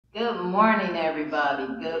Good morning, everybody.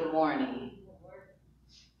 Good morning.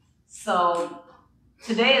 So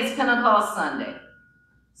today is Pentecost Sunday.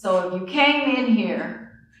 So if you came in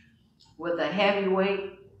here with a heavy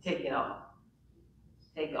weight, take it off.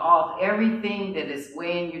 Take off everything that is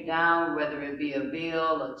weighing you down, whether it be a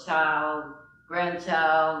bill, a child,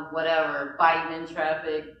 grandchild, whatever, fighting in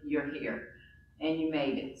traffic, you're here and you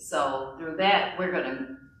made it. So through that, we're going to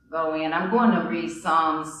go in. I'm going to read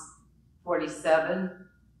Psalms 47.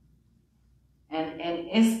 And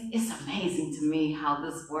it's amazing to me how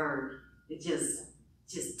this word, it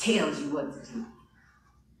just tells you what to do.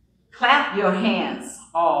 Clap your hands,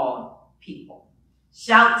 all people.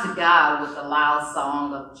 Shout to God with a loud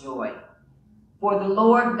song of joy. For the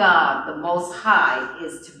Lord God, the Most High,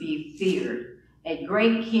 is to be feared, a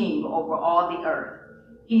great king over all the earth.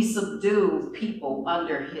 He subdued people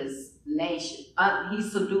under his nation. He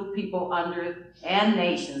subdued people under and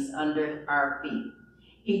nations under our feet.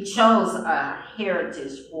 He chose a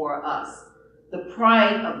heritage for us, the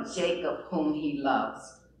pride of Jacob whom he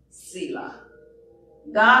loves, Selah.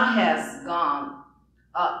 God has gone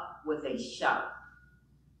up with a shout,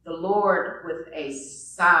 the Lord with a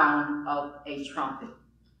sound of a trumpet.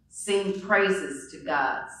 Sing praises to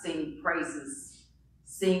God, sing praises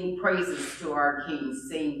to our King,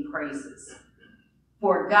 sing praises.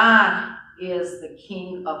 For God is the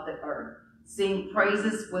King of the earth. Sing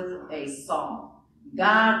praises with a song.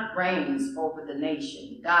 God reigns over the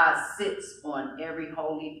nation. God sits on every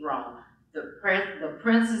holy throne. The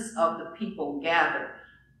princes of the people gather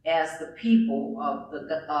as the people of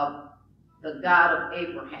the God of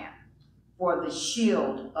Abraham. For the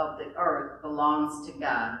shield of the earth belongs to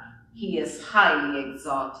God. He is highly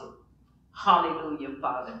exalted. Hallelujah,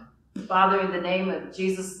 Father. Father, in the name of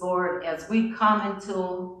Jesus, Lord, as we come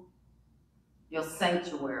into your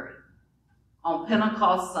sanctuary on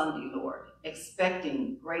Pentecost Sunday, Lord,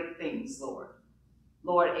 expecting great things, Lord.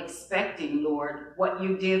 Lord, expecting, Lord, what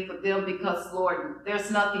you did for them because, Lord, there's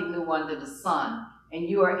nothing new under the sun, and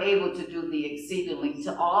you are able to do the exceedingly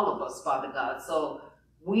to all of us, Father God. So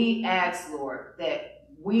we ask, Lord, that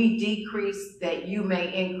we decrease, that you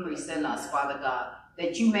may increase in us, Father God,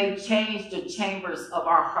 that you may change the chambers of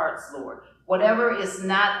our hearts, Lord. Whatever is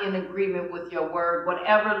not in agreement with your word,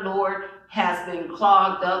 whatever, Lord, has been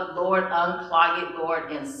clogged up, Lord, unclog it,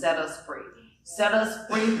 Lord, and set us free. Set us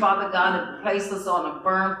free, Father God, and place us on a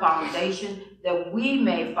firm foundation that we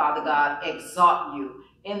may, Father God, exalt you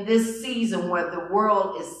in this season where the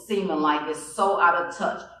world is seeming like it's so out of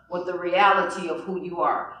touch with the reality of who you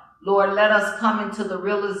are. Lord, let us come into the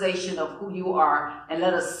realization of who you are and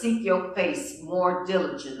let us seek your face more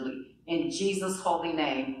diligently. In Jesus' holy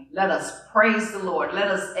name, let us praise the Lord. Let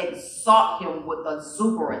us exalt him with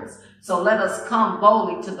exuberance. So let us come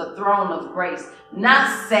boldly to the throne of grace,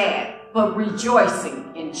 not sad, but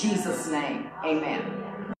rejoicing in Jesus' name. Amen.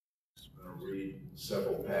 I'm going to read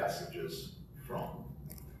several passages from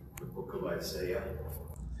the book of Isaiah.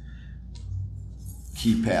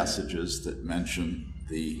 Key passages that mention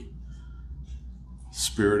the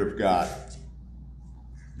Spirit of God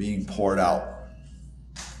being poured out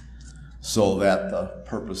so that the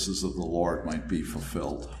purposes of the Lord might be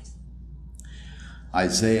fulfilled.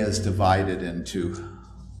 Isaiah is divided into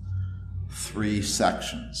 3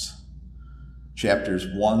 sections. Chapters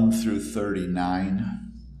 1 through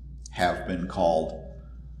 39 have been called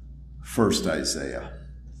First Isaiah.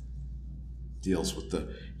 Deals with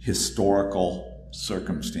the historical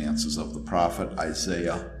circumstances of the prophet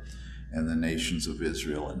Isaiah and the nations of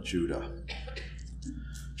Israel and Judah.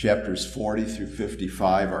 Chapters 40 through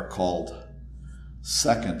 55 are called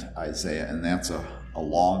Second Isaiah, and that's a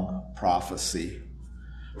long prophecy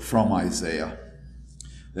from Isaiah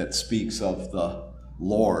that speaks of the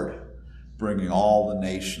Lord bringing all the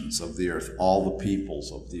nations of the earth, all the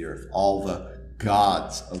peoples of the earth, all the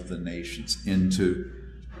gods of the nations into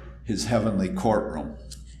his heavenly courtroom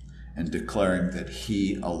and declaring that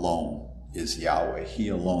he alone is Yahweh. He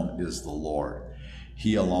alone is the Lord.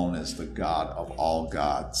 He alone is the God of all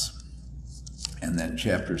gods. And then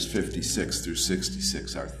chapters 56 through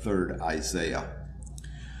 66 are Third Isaiah.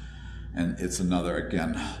 And it's another,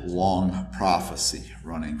 again, long prophecy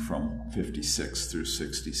running from 56 through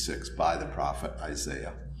 66 by the prophet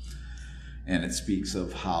Isaiah. And it speaks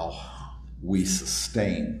of how we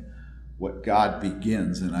sustain what God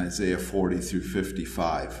begins in Isaiah 40 through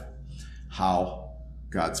 55, how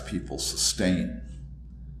God's people sustain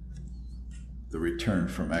the return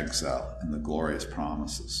from exile and the glorious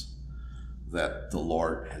promises that the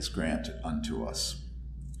Lord has granted unto us.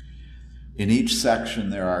 In each section,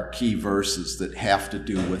 there are key verses that have to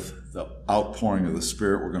do with the outpouring of the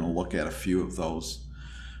Spirit. We're going to look at a few of those.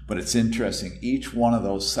 But it's interesting, each one of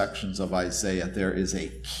those sections of Isaiah, there is a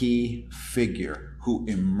key figure who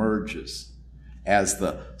emerges as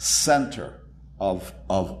the center of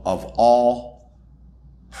all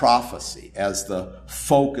prophecy, as the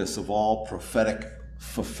focus of all prophetic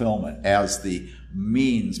fulfillment, as the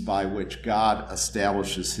means by which God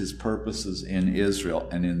establishes his purposes in Israel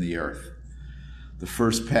and in the earth. The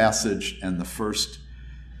first passage and the first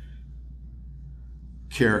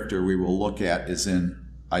character we will look at is in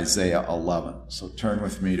Isaiah 11. So turn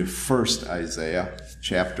with me to 1 Isaiah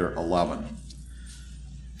chapter 11.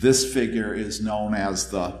 This figure is known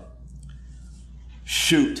as the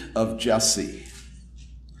shoot of Jesse,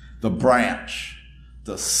 the branch,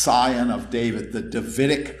 the scion of David, the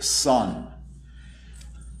Davidic son.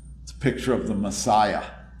 It's a picture of the Messiah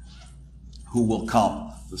who will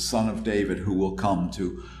come, the son of David who will come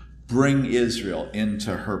to bring Israel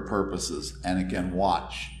into her purposes. And again,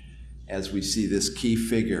 watch as we see this key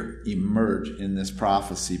figure emerge in this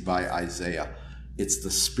prophecy by Isaiah. It's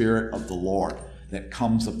the Spirit of the Lord that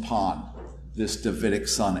comes upon this Davidic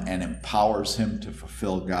son and empowers him to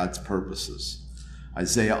fulfill God's purposes.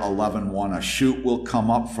 Isaiah 11:1, a shoot will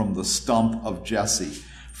come up from the stump of Jesse.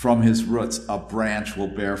 From his roots a branch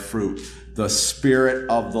will bear fruit. The Spirit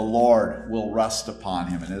of the Lord will rest upon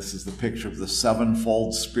him. And this is the picture of the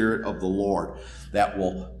sevenfold Spirit of the Lord that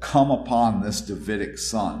will come upon this Davidic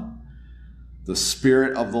son. The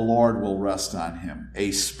Spirit of the Lord will rest on him.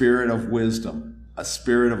 A spirit of wisdom, a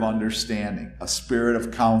spirit of understanding, a spirit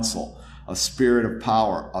of counsel, a spirit of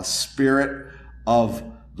power, a spirit of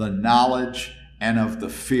the knowledge and of the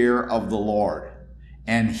fear of the Lord.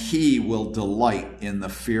 And he will delight in the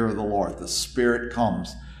fear of the Lord. The Spirit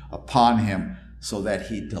comes upon him so that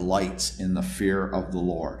he delights in the fear of the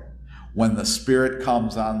Lord. When the Spirit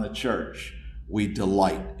comes on the church, we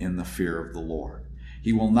delight in the fear of the Lord.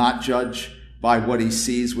 He will not judge by what he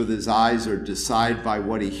sees with his eyes or decide by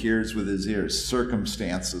what he hears with his ears.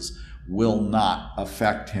 Circumstances will not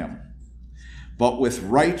affect him. But with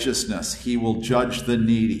righteousness he will judge the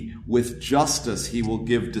needy. With justice he will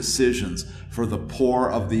give decisions for the poor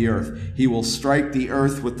of the earth. He will strike the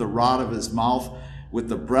earth with the rod of his mouth. With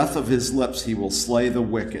the breath of his lips he will slay the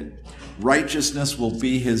wicked. Righteousness will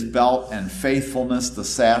be his belt, and faithfulness the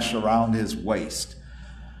sash around his waist.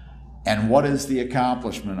 And what is the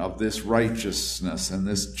accomplishment of this righteousness and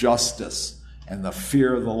this justice and the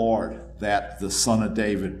fear of the Lord that the Son of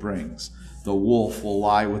David brings? The wolf will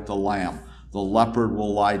lie with the lamb. The leopard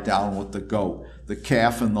will lie down with the goat. The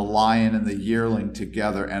calf and the lion and the yearling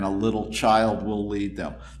together, and a little child will lead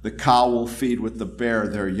them. The cow will feed with the bear.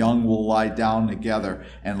 Their young will lie down together,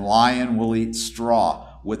 and lion will eat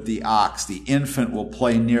straw with the ox. The infant will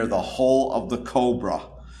play near the hole of the cobra.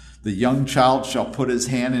 The young child shall put his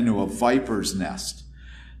hand into a viper's nest.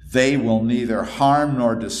 They will neither harm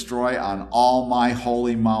nor destroy on all my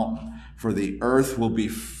holy mountain, for the earth will be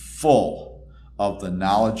full of the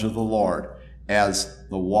knowledge of the Lord, as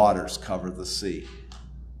the waters cover the sea.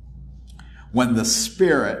 When the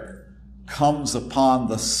Spirit comes upon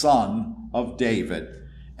the Son of David,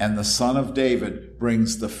 and the Son of David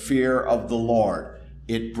brings the fear of the Lord,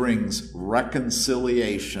 it brings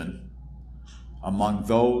reconciliation among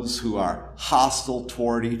those who are hostile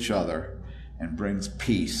toward each other, and brings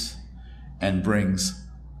peace, and brings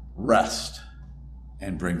rest,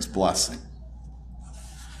 and brings blessing.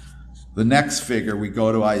 The next figure, we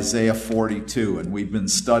go to Isaiah 42, and we've been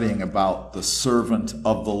studying about the servant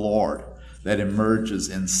of the Lord that emerges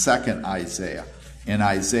in 2nd Isaiah, in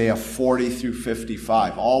Isaiah 40 through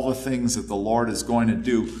 55. All the things that the Lord is going to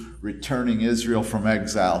do, returning Israel from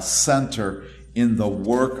exile, center in the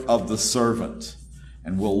work of the servant.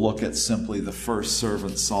 And we'll look at simply the first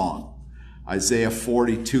servant song. Isaiah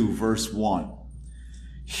 42, verse 1.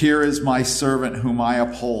 Here is my servant whom I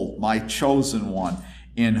uphold, my chosen one,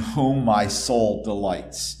 in whom my soul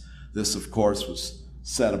delights. This, of course, was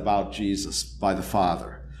said about Jesus by the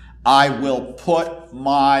Father. I will put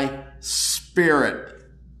my Spirit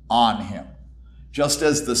on him. Just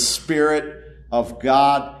as the Spirit of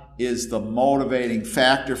God is the motivating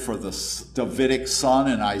factor for the Davidic son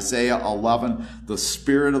in Isaiah 11, the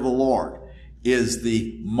Spirit of the Lord is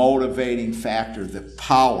the motivating factor, the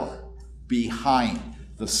power behind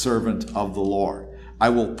the servant of the Lord. I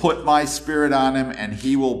will put my Spirit on him, and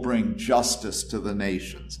he will bring justice to the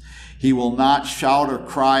nations. He will not shout or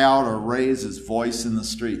cry out or raise his voice in the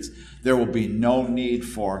streets. There will be no need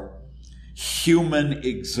for human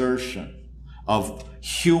exertion of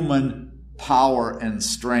human power and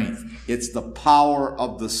strength. It's the power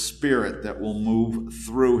of the Spirit that will move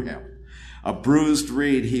through him. A bruised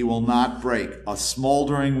reed he will not break. A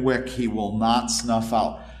smoldering wick he will not snuff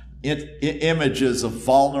out. images of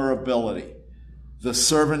vulnerability. The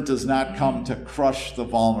servant does not come to crush the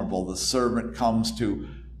vulnerable. The servant comes to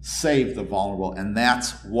save the vulnerable. And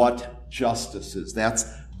that's what justice is. That's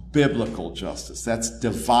biblical justice. That's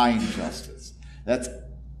divine justice. That's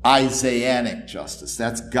Isaianic justice.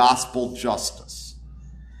 That's gospel justice.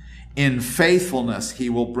 In faithfulness, he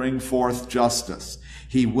will bring forth justice.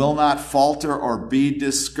 He will not falter or be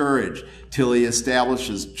discouraged till he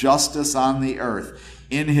establishes justice on the earth.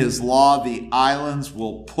 In his law, the islands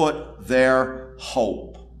will put their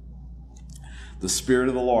hope. The Spirit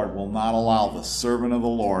of the Lord will not allow the servant of the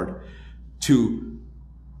Lord to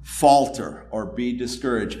falter or be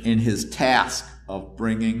discouraged in his task of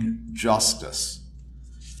bringing justice.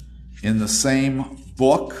 In the same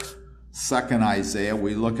book, 2nd Isaiah,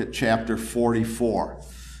 we look at chapter 44,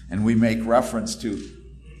 and we make reference to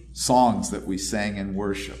songs that we sang in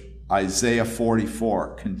worship. Isaiah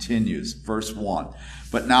 44 continues, verse 1.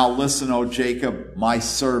 But now listen, O Jacob, my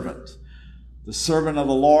servant. The servant of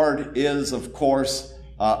the Lord is, of course,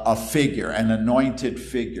 a figure, an anointed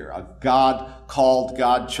figure, a God-called,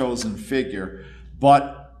 God-chosen figure.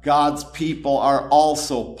 But God's people are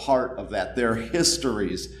also part of that. Their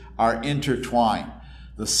histories are intertwined.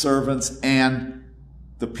 The servants and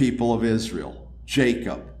the people of Israel,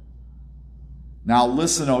 Jacob. Now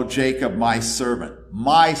listen, O Jacob, my servant.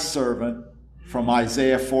 My servant, from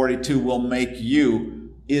Isaiah 42, will make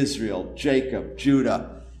you, Israel, Jacob,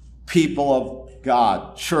 Judah, people of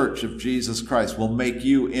God, church of Jesus Christ, will make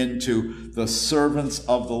you into the servants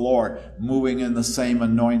of the Lord, moving in the same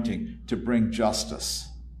anointing to bring justice.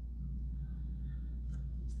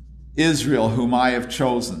 Israel, whom I have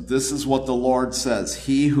chosen, this is what the Lord says.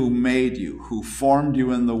 He who made you, who formed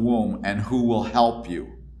you in the womb, and who will help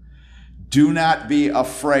you. Do not be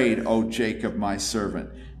afraid, O Jacob, my servant,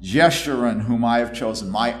 Jeshurun, whom I have chosen,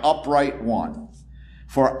 my upright one.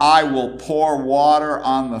 For I will pour water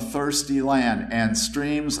on the thirsty land and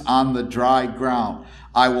streams on the dry ground.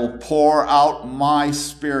 I will pour out my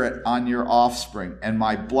spirit on your offspring and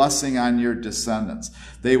my blessing on your descendants.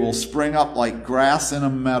 They will spring up like grass in a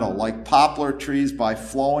meadow, like poplar trees by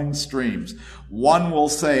flowing streams. One will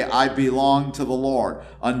say, I belong to the Lord.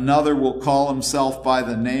 Another will call himself by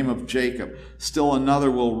the name of Jacob. Still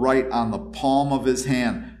another will write on the palm of his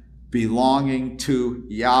hand, belonging to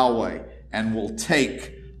Yahweh, and will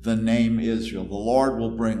take the name Israel. The Lord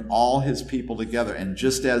will bring all his people together. And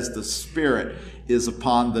just as the Spirit is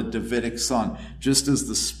upon the Davidic son, just as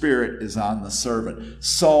the Spirit is on the servant,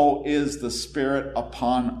 so is the Spirit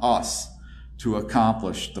upon us to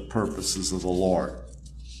accomplish the purposes of the Lord.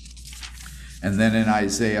 And then in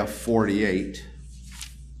Isaiah 48,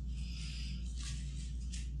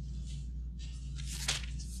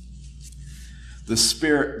 the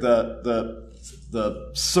Spirit,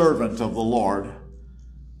 the servant of the Lord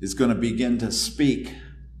is going to begin to speak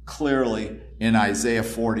clearly in Isaiah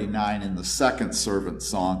 49 in the second servant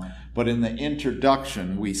song. But in the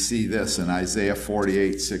introduction, we see this in Isaiah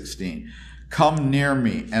 48:16. Come near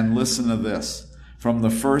me and listen to this. From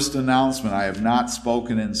the first announcement, I have not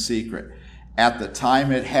spoken in secret. At the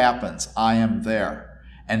time it happens, I am there.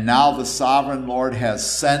 And now the sovereign Lord has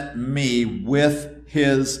sent me with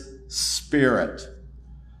his Spirit.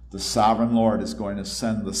 The sovereign Lord is going to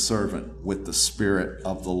send the servant with the Spirit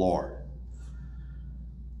of the Lord.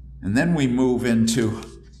 And then we move into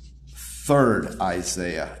 3rd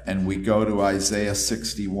Isaiah, and we go to Isaiah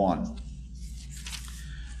 61.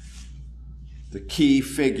 The key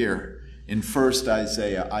figure in 1st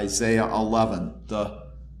Isaiah, Isaiah 11, the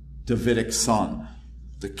Davidic son.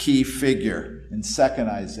 The key figure in 2nd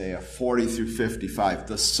Isaiah 40 through 55,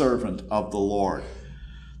 the servant of the Lord.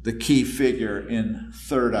 The key figure in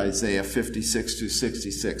 3rd Isaiah 56 to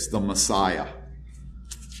 66, the Messiah.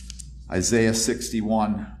 Isaiah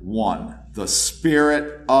 61:1, the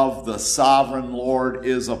Spirit of the sovereign Lord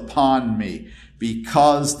is upon me,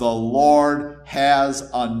 because the Lord has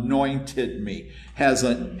anointed me, has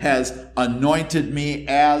anointed me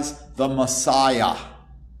as the Messiah.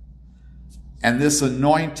 And this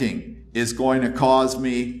anointing is going to cause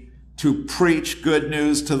me to preach good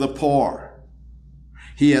news to the poor.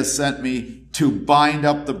 He has sent me to bind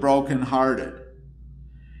up the brokenhearted.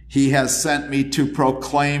 He has sent me to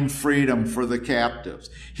proclaim freedom for the captives.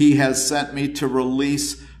 He has sent me to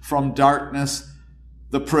release from darkness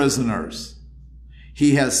the prisoners.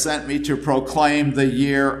 He has sent me to proclaim the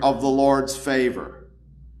year of the Lord's favor.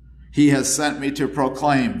 He has sent me to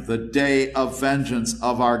proclaim the day of vengeance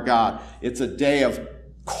of our God. It's a day of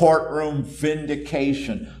courtroom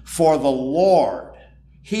vindication for the Lord.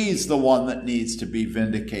 He's the one that needs to be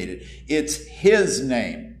vindicated. It's his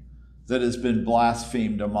name that has been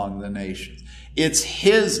blasphemed among the nations. It's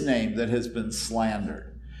his name that has been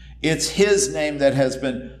slandered. It's his name that has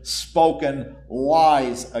been spoken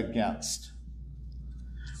lies against.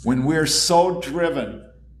 When we're so driven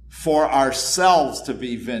for ourselves to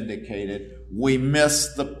be vindicated, we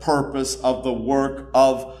miss the purpose of the work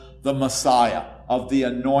of the Messiah, of the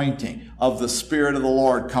anointing, of the Spirit of the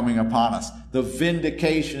Lord coming upon us. The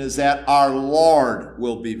vindication is that our Lord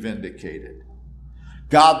will be vindicated.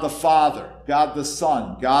 God the Father, God the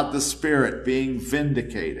Son, God the Spirit being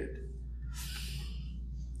vindicated.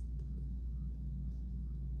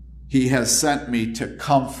 He has sent me to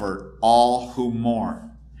comfort all who mourn.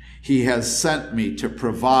 He has sent me to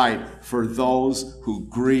provide for those who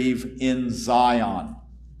grieve in Zion.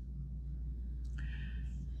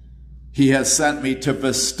 He has sent me to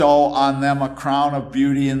bestow on them a crown of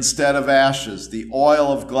beauty instead of ashes, the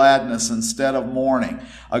oil of gladness instead of mourning,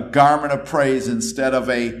 a garment of praise instead of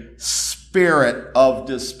a spirit of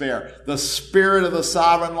despair. The Spirit of the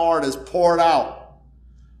Sovereign Lord is poured out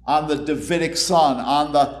on the Davidic Son,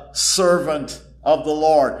 on the servant of the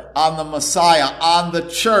Lord, on the Messiah, on the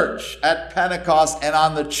church at Pentecost, and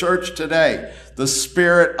on the church today. The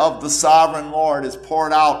Spirit of the Sovereign Lord is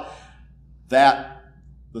poured out that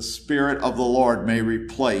the Spirit of the Lord may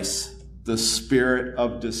replace the spirit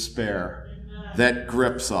of despair that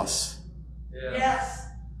grips us. Yes.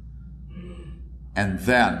 And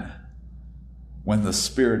then, when the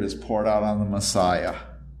Spirit is poured out on the Messiah,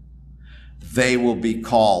 they will be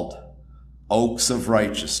called oaks of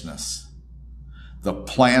righteousness, the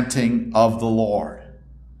planting of the Lord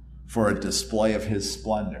for a display of his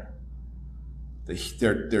splendor.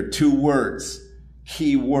 There are two words,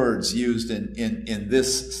 key words used in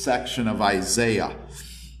this section of Isaiah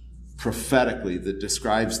prophetically that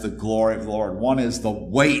describes the glory of the Lord. One is the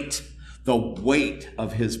weight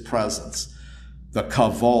of his presence, the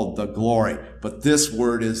kavod, the glory. But this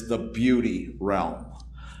word is the beauty realm.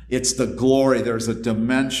 It's the glory. There's a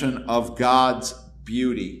dimension of God's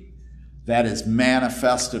beauty that is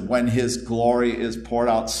manifested when his glory is poured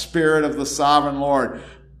out. Spirit of the Sovereign Lord,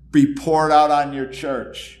 be poured out on your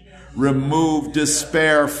church. Remove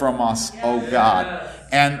despair from us, O God,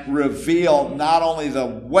 and reveal not only the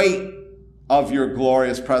weight of your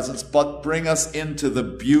glorious presence, but bring us into the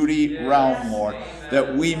beauty realm, Lord,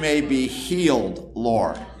 that we may be healed,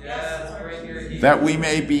 Lord. That we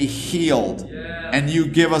may be healed. And you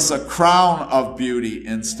give us a crown of beauty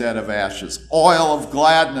instead of ashes, oil of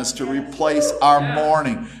gladness to replace our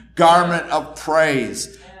mourning, garment of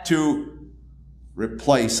praise to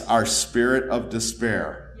replace our spirit of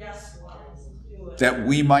despair, that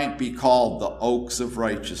we might be called the oaks of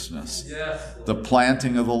righteousness, the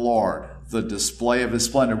planting of the Lord, the display of his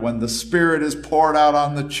splendor. When the Spirit is poured out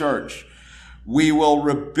on the church, we will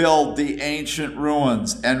rebuild the ancient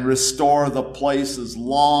ruins and restore the places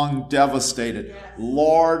long devastated.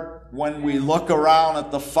 Lord, when we look around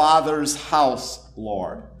at the Father's house,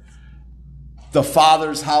 Lord, the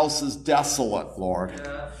Father's house is desolate, Lord.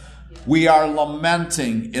 We are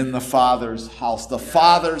lamenting in the Father's house. The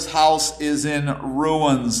Father's house is in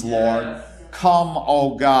ruins, Lord. Come,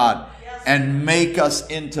 O God, and make us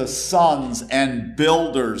into sons and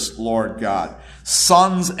builders, Lord God.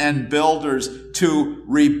 Sons and builders to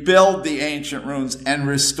rebuild the ancient ruins and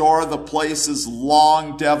restore the places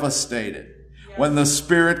long devastated. When the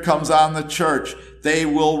Spirit comes on the church, they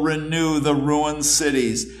will renew the ruined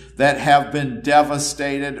cities that have been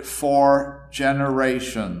devastated for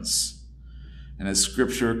generations. And as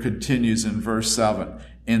Scripture continues in verse 7,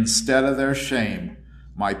 instead of their shame,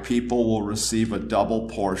 my people will receive a double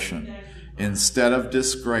portion. Instead of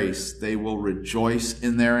disgrace, they will rejoice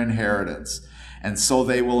in their inheritance. And so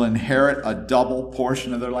they will inherit a double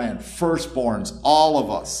portion of their land. Firstborns, all of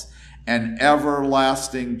us, and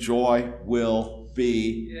everlasting joy will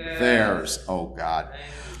be theirs, oh God.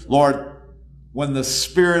 Lord, when the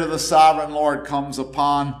Spirit of the Sovereign Lord comes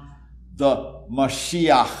upon the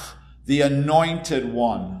Mashiach, the Anointed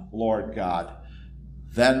One, Lord God,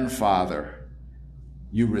 then, Father,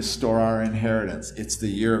 you restore our inheritance. It's the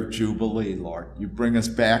year of Jubilee, Lord. You bring us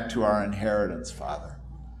back to our inheritance, Father.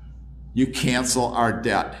 You cancel our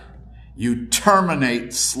debt. You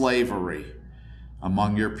terminate slavery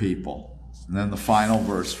among your people. And then the final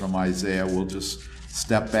verse from Isaiah, we'll just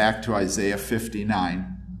step back to Isaiah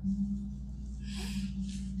 59.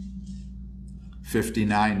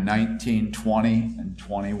 59, 19, 20, and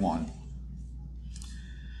 21.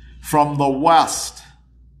 From the west,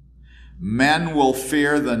 men will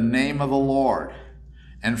fear the name of the Lord,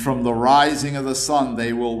 and from the rising of the sun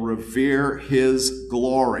they will revere his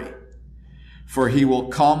glory. For he will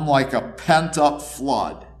come like a pent-up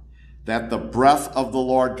flood that the breath of the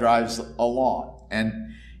Lord drives along.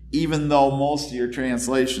 And even though most of your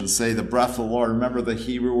translations say the breath of the Lord, remember the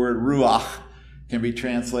Hebrew word ruach can be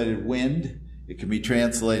translated wind, it can be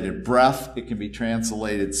translated breath, it can be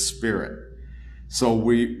translated spirit. So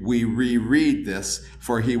we reread this,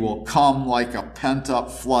 for he will come like a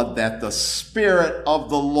pent-up flood that the Spirit of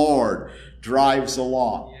the Lord drives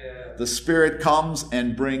along. Yeah. The Spirit comes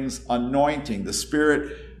and brings anointing. The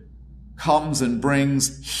Spirit comes and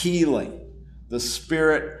brings healing. The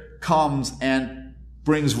Spirit comes and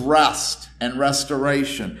brings rest and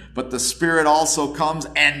restoration. But the Spirit also comes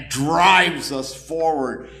and drives us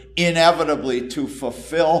forward inevitably to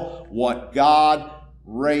fulfill what God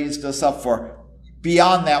raised us up for.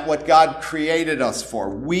 Beyond that, what God created us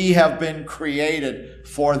for. We have been created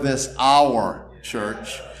for this hour,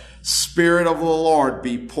 church. Spirit of the Lord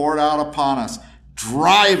be poured out upon us.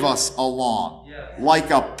 Drive us along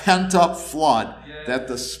like a pent-up flood that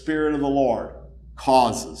the Spirit of the Lord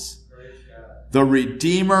causes. The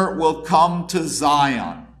Redeemer will come to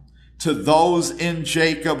Zion, to those in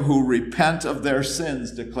Jacob who repent of their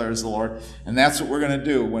sins, declares the Lord. And that's what we're going to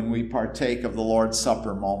do when we partake of the Lord's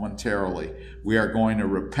Supper momentarily. We are going to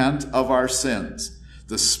repent of our sins.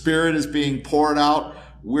 The Spirit is being poured out.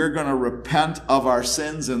 We're going to repent of our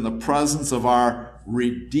sins in the presence of our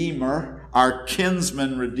Redeemer, our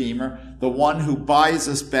kinsman Redeemer, the one who buys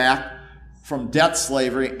us back from debt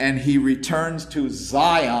slavery, and he returns to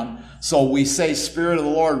Zion. So we say, Spirit of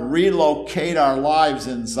the Lord, relocate our lives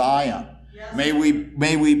in Zion. Yes.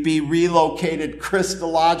 May we be relocated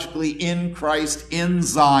Christologically in Christ in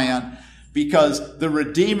Zion, because the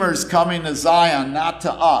Redeemer's coming to Zion, not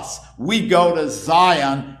to us. We go to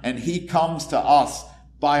Zion, and he comes to us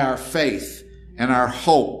by our faith and our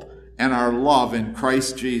hope and our love in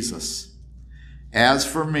Christ Jesus. As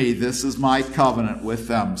for me, this is my covenant with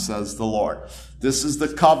them, says the Lord. This is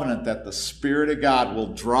the covenant that the Spirit of God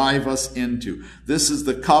will drive us into. This is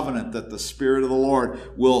the covenant that the Spirit of the Lord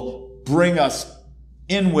will bring us,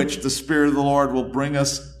 in which the Spirit of the Lord will bring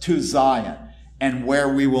us to Zion, and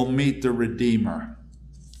where we will meet the Redeemer.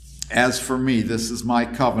 As for me, this is my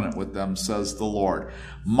covenant with them, says the Lord.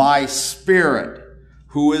 My Spirit,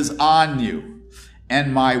 who is on you,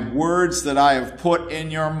 and my words that I have put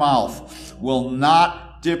in your mouth will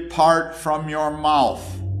not depart from your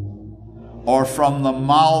mouth, or from the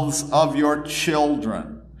mouths of your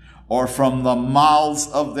children, or from the mouths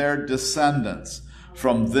of their descendants,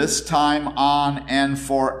 from this time on and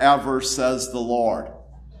forever, says the Lord.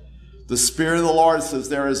 The Spirit of the Lord says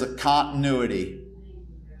there is a continuity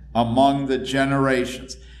among the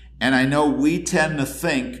generations. And I know we tend to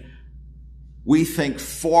think, we think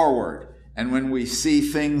forward. And when we see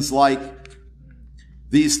things like,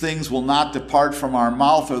 these things will not depart from our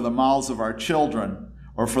mouth or the mouths of our children,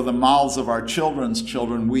 or for the mouths of our children's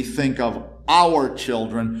children, we think of our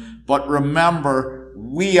children. But remember,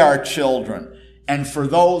 we are children. And for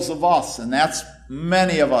those of us, and that's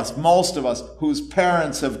many of us, most of us, whose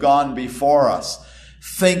parents have gone before us,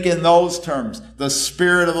 think in those terms. The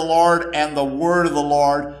Spirit of the Lord and the Word of the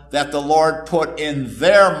Lord that the Lord put in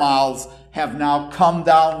their mouths have now come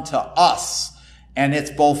down to us. And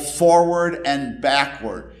it's both forward and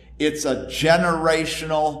backward. It's a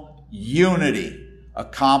generational unity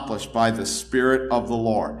accomplished by the Spirit of the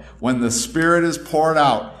Lord. When the Spirit is poured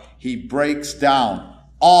out, he breaks down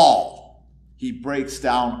all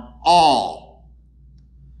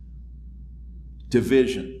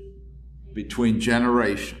division between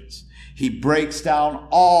generations. He breaks down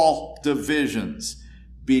all divisions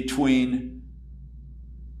between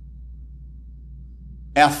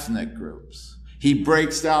ethnic groups. He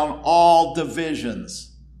breaks down all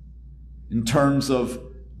divisions in terms of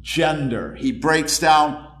gender. He breaks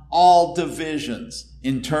down all divisions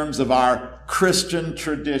in terms of our Christian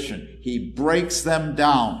tradition. He breaks them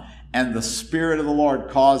down, and the Spirit of the Lord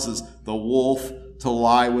causes the wolf to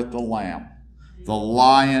lie with the lamb, the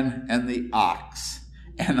lion and the ox,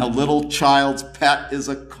 and a little child's pet is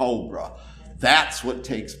a cobra. That's what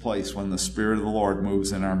takes place when the Spirit of the Lord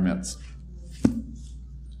moves in our midst.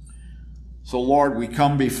 So, Lord, we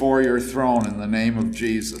come before your throne in the name of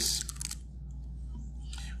Jesus.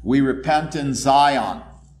 We repent in Zion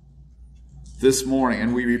this morning,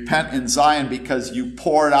 and we repent in Zion because you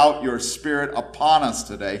poured out your Spirit upon us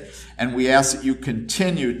today, and we ask that you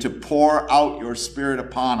continue to pour out your Spirit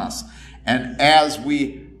upon us. And as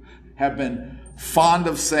we have been fond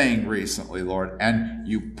of saying recently, Lord, and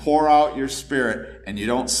you pour out your Spirit, and you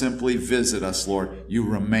don't simply visit us, Lord, you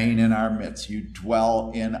remain in our midst. You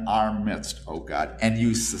dwell in our midst, oh God, and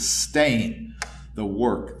you sustain the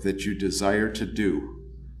work that you desire to do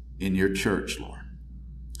in your church, Lord.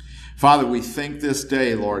 Father, we think this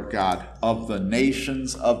day, Lord God, of the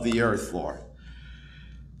nations of the earth, Lord.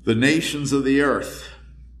 The nations of the earth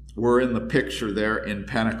were in the picture there in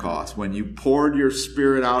Pentecost. When you poured your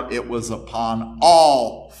Spirit out, it was upon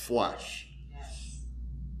all flesh.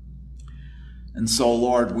 And so,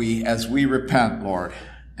 Lord, as we repent, Lord,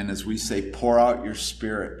 and as we say, pour out your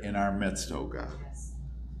Spirit in our midst, oh God.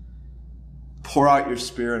 Pour out your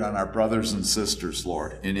Spirit on our brothers and sisters,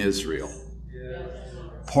 Lord, in Israel.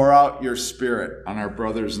 Pour out your Spirit on our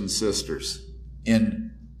brothers and sisters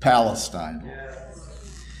in Palestine, Lord.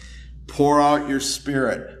 Pour out your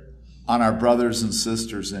Spirit on our brothers and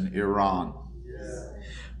sisters in Iran.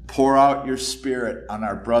 Pour out your Spirit on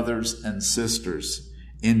our brothers and sisters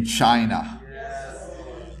in China.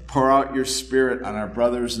 Pour out your Spirit on our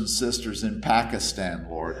brothers and sisters in Pakistan,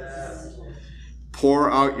 Lord.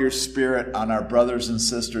 Pour out your Spirit on our brothers and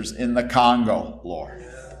sisters in the Congo, Lord.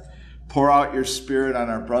 Pour out your Spirit on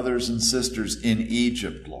our brothers and sisters in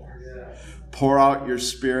Egypt, Lord. Pour out your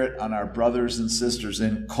Spirit on our brothers and sisters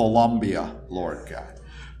in Colombia, Lord God.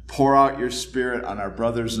 Pour out your Spirit on our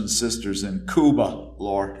brothers and sisters in Cuba,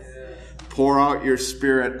 Lord. Pour out your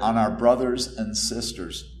Spirit on our brothers and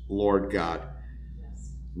sisters, Lord God,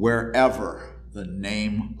 wherever the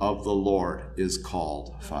name of the Lord is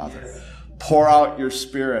called, Father. Pour out your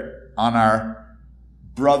Spirit on our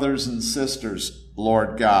brothers and sisters,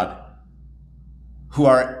 Lord God, who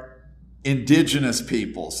are indigenous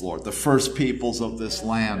peoples, Lord, the first peoples of this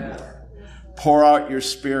land, Lord. Pour out your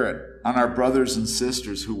Spirit on our brothers and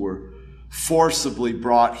sisters who were forcibly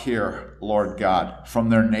brought here, Lord God, from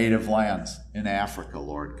their native lands in Africa,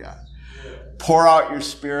 Lord God. Pour out your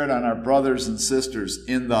Spirit on our brothers and sisters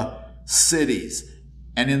in the cities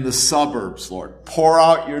and in the suburbs, Lord. Pour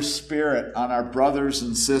out your Spirit on our brothers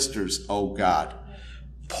and sisters, oh God.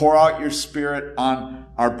 Pour out your Spirit on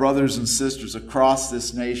our brothers and sisters across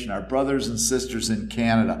this nation, our brothers and sisters in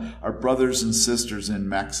Canada, our brothers and sisters in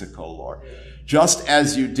Mexico, Lord. Just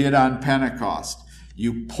as you did on Pentecost,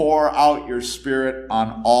 you pour out your Spirit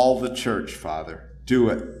on all the church, Father. Do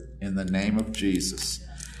it in the name of Jesus.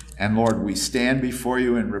 And Lord, we stand before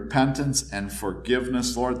you in repentance and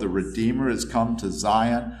forgiveness, Lord. The Redeemer has come to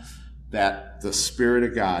Zion, that the Spirit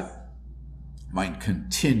of God might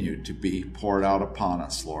continue to be poured out upon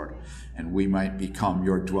us, Lord, and we might become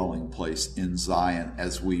your dwelling place in Zion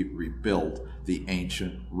as we rebuild the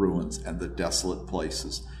ancient ruins and the desolate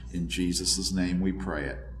places. In Jesus' name we pray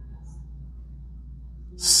it.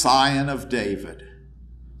 Scion of David,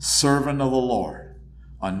 servant of the Lord,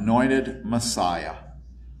 anointed Messiah,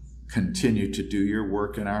 continue to do your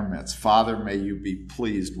work in our midst. Father, may you be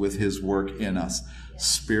pleased with his work in us.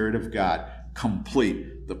 Spirit of God,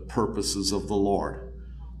 complete the purposes of the Lord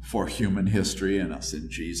for human history in us. In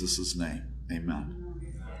Jesus' name, amen.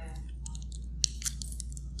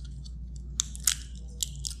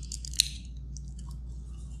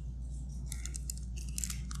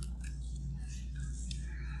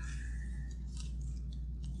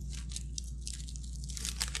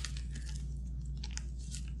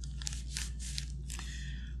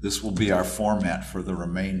 This will be our format for the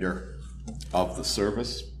remainder of the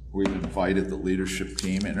service. We've invited the leadership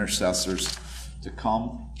team, intercessors, to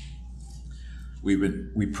come.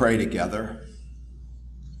 We pray together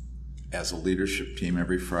as a leadership team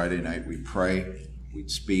every Friday night. We pray, we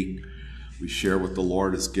speak, we share what the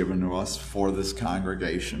Lord has given to us for this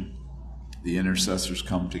congregation. The intercessors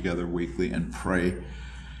come together weekly and pray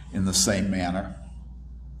in the same manner.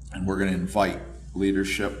 And we're going to invite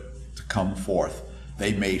leadership to come forth.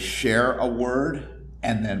 They may share a word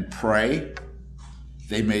and then pray.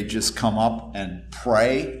 They may just come up and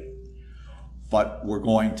pray, but we're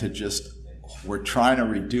trying to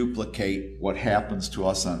reduplicate what happens to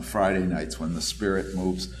us on Friday nights when the Spirit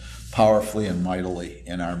moves powerfully and mightily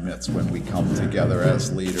in our midst when we come together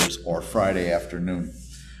as leaders, or Friday afternoon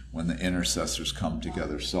when the intercessors come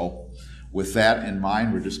together. So with that in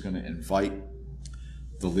mind, we're just going to invite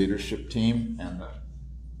the leadership team and the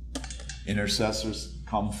intercessors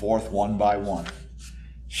come forth one by one.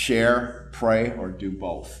 Share, pray, or do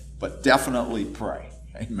both. But definitely pray.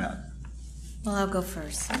 Amen. Well, I'll go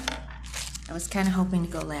first. I was kind of hoping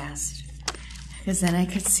to go last, because then I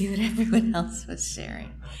could see what everyone else was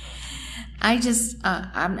sharing. I'm just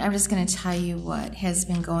going to tell you what has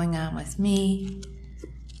been going on with me.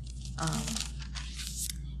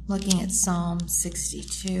 Looking at Psalm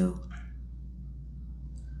 62.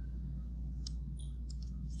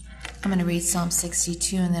 I'm going to read Psalm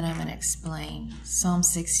 62 and then I'm going to explain. Psalm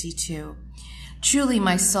 62. Truly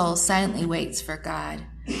my soul silently waits for God.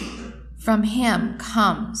 From him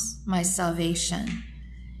comes my salvation.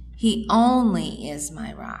 He only is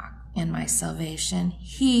my rock and my salvation.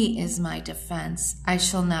 He is my defense. I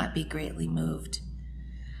shall not be greatly moved.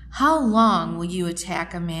 How long will you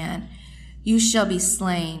attack a man? You shall be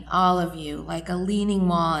slain, all of you, like a leaning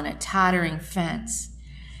wall and a tottering fence.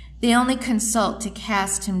 They only consult to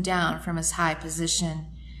cast him down from his high position.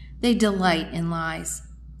 They delight in lies.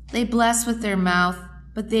 They bless with their mouth,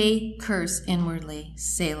 but they curse inwardly.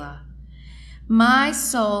 Selah. My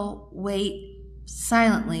soul wait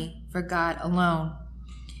silently for God alone,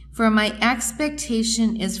 for my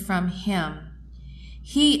expectation is from him.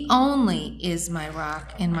 He only is my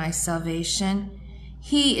rock and my salvation.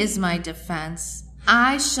 He is my defense.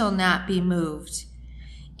 I shall not be moved.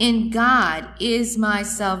 In God is my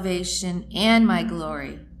salvation and my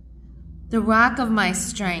glory. The rock of my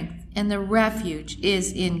strength and the refuge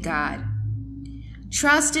is in God.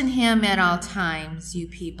 Trust in him at all times, you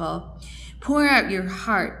people. Pour out your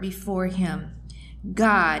heart before him.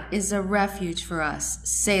 God is a refuge for us.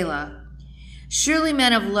 Selah. Surely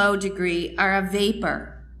men of low degree are a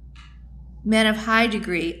vapor. Men of high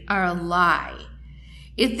degree are a lie.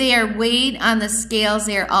 If they are weighed on the scales,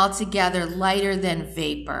 they are altogether lighter than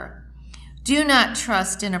vapor. Do not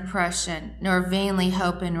trust in oppression, nor vainly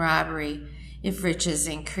hope in robbery. If riches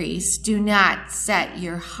increase, do not set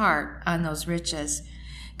your heart on those riches.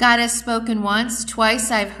 God has spoken once,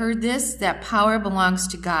 twice I've heard this, that power belongs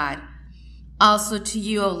to God. Also to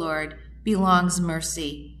you, O Lord, belongs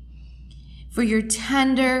mercy. For you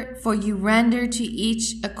render to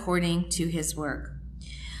each according to his work.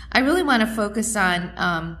 I really want to focus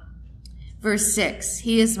on verse 6.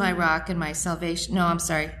 He is my rock and my salvation. No, I'm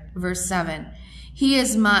sorry. Verse 7.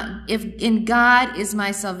 In God is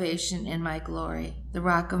my salvation and my glory, the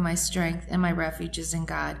rock of my strength, and my refuge is in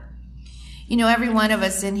God. You know, every one of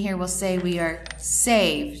us in here will say we are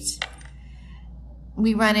saved.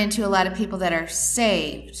 We run into a lot of people that are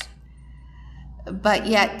saved, but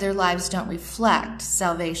yet their lives don't reflect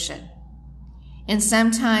salvation. And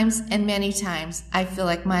sometimes, and many times, I feel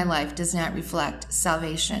like my life does not reflect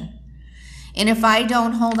salvation. And if I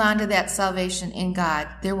don't hold on to that salvation in God,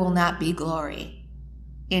 there will not be glory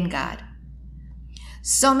in God.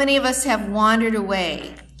 So many of us have wandered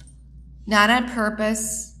away, not on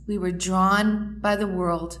purpose. We were drawn by the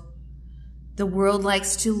world. The world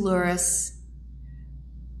likes to lure us.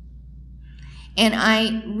 And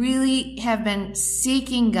I really have been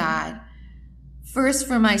seeking God, first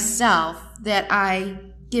for myself, that I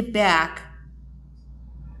get back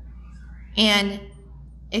and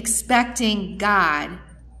expecting God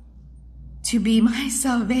to be my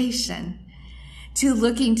salvation, to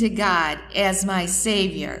looking to God as my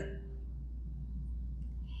Savior.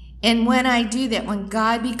 And when I do that, when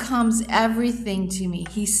God becomes everything to me,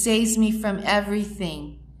 he saves me from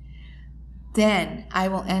everything, then I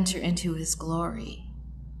will enter into his glory.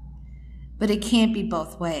 But it can't be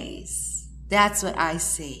both ways. That's what I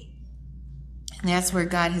see. And that's where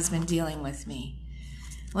God has been dealing with me.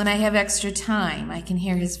 When I have extra time, I can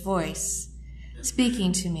hear his voice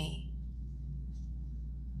speaking to me.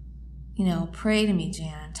 You know, pray to me,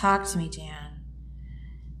 Jan. Talk to me, Jan.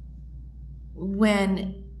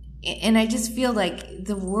 And I just feel like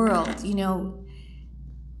the world, you know,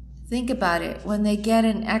 think about it. When they get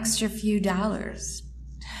an extra few dollars,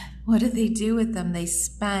 what do they do with them? They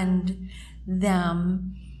spend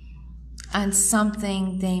them on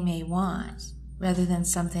something they may want rather than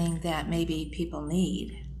something that maybe people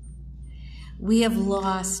need. We have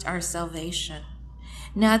lost our salvation.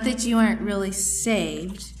 Not that you aren't really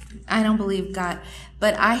saved. I don't believe God,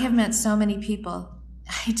 but I have met so many people.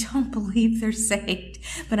 I don't believe they're saved,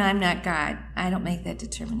 but I'm not God. I don't make that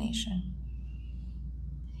determination.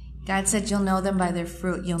 God said you'll know them by their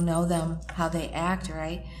fruit. You'll know them how they act,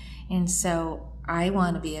 right? And so I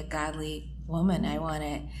want to be a godly woman. I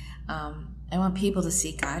want people to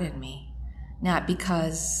see God in me, not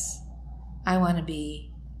because I want to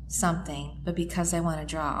be something, but because I want to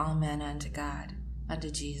draw all men unto God,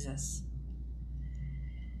 unto Jesus.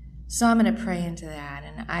 So I'm going to pray into that,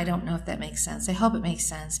 and I don't know if that makes sense. I hope it makes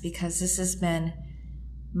sense, because this has been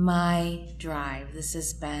my drive. This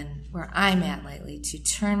has been where I'm at lately, to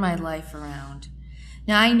turn my life around.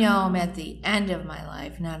 Now, I know I'm at the end of my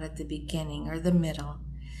life, not at the beginning or the middle.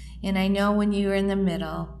 And I know when you're in the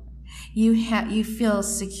middle, you feel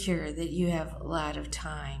secure that you have a lot of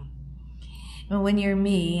time. And when you're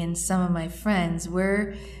me and some of my friends,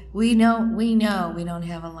 we know we don't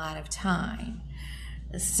have a lot of time.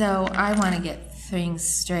 So I want to get things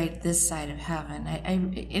straight this side of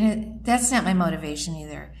heaven. That's not my motivation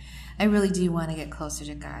either. I really do want to get closer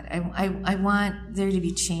to God. I want there to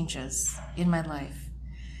be changes in my life.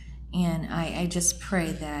 And I just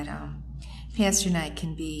pray that Pastor and I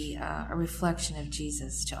can be a reflection of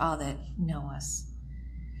Jesus to all that know us.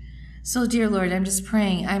 So, dear Lord, I'm just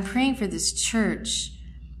praying. I'm praying for this church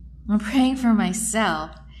I'm praying for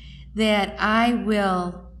myself that I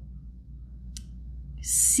will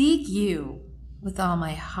seek you with all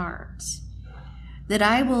my heart, that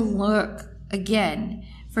I will look again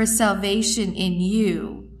for salvation in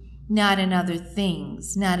you, not in other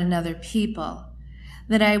things, not in other people,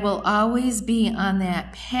 that I will always be on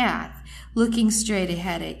that path, looking straight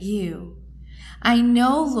ahead at you. I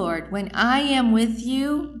know, Lord, when I am with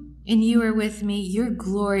you and you are with me, your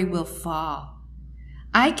glory will fall.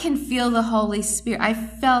 I can feel the Holy Spirit. I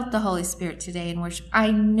felt the Holy Spirit today in worship.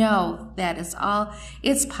 I know that is all.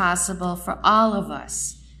 It's possible for all of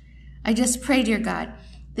us. I just pray, dear God,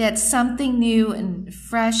 that something new and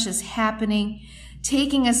fresh is happening,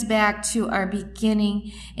 taking us back to our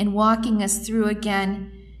beginning and walking us through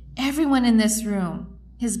again. Everyone in this room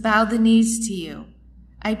has bowed the knees to you.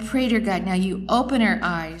 I pray, dear God, now you open our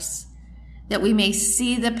eyes that we may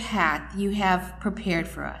see the path you have prepared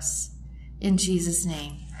for us. In Jesus'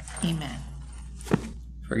 name, amen.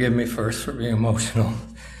 Forgive me first for being emotional.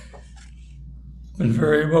 Been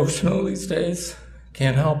very emotional these days.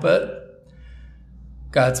 Can't help it.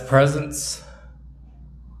 God's presence,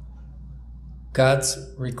 God's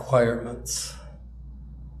requirements.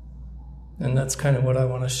 And that's kind of what I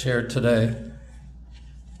want to share today.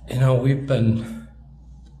 You know, we've been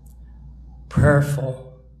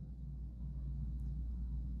prayerful,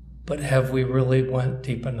 but have we really went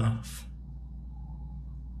deep enough?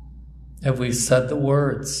 Have we said the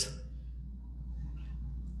words?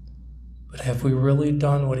 But have we really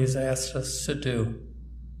done what he's asked us to do?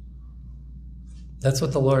 That's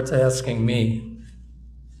what the Lord's asking me.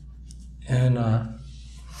 And,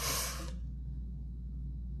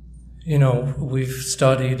 you know, we've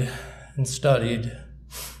studied and studied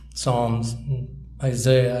Psalms and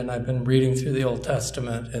Isaiah, and I've been reading through the Old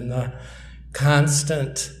Testament and the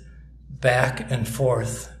constant back and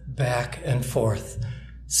forth,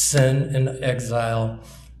 sin and exile,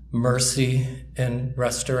 mercy and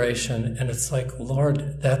restoration. And it's like,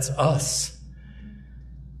 Lord, that's us.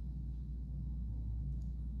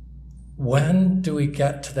 When do we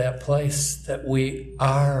get to that place that we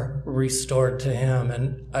are restored to him?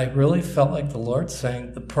 And I really felt like the Lord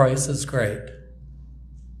saying, the price is great.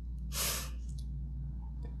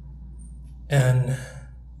 And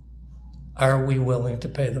are we willing to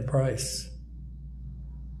pay the price?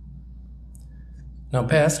 Now,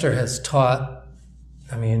 Pastor has taught,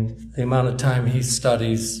 the amount of time he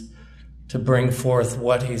studies to bring forth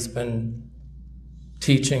what he's been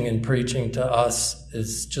teaching and preaching to us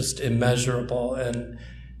is just immeasurable, and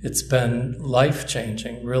it's been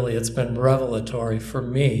life-changing, really. It's been revelatory for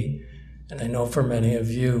me, and I know for many of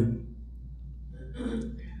you.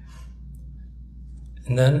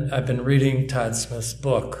 And then I've been reading Todd Smith's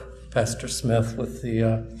book, Pastor Smith, with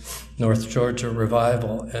the North Georgia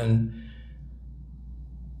Revival, and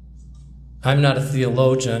I'm not a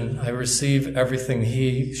theologian. I receive everything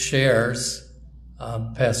he shares,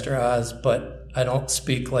 Pastor Oz, but I don't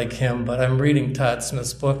speak like him. But I'm reading Todd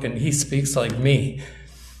Smith's book, and he speaks like me.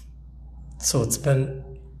 So it's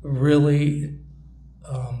been really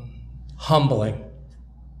humbling.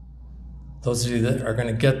 Those of you that are going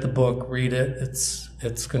to get the book, read it.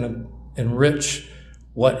 It's going to enrich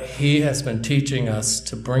what he has been teaching us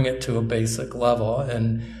to bring it to a basic level.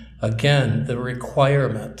 And again, the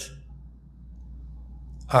requirement.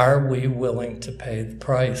 Are we willing to pay the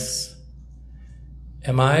price?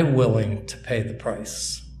 Am I willing to pay the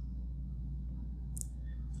price?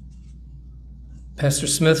 Pastor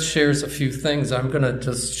Smith shares a few things. I'm going to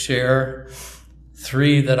just share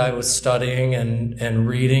 3 that I was studying and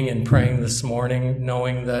reading and praying this morning,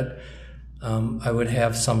 knowing that I would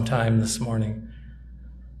have some time this morning.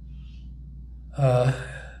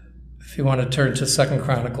 If you want to turn to 2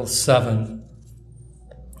 Chronicles 7,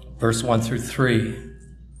 verse 1 through 3.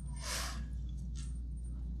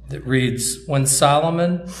 It reads, when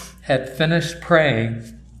Solomon had finished praying,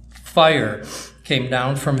 fire came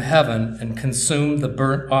down from heaven and consumed the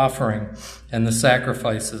burnt offering and the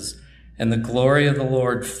sacrifices, and the glory of the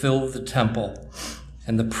Lord filled the temple,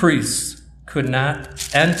 and the priests could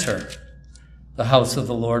not enter the house of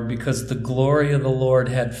the Lord because the glory of the Lord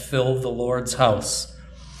had filled the Lord's house.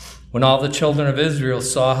 When all the children of Israel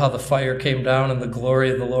saw how the fire came down and the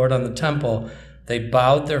glory of the Lord on the temple, they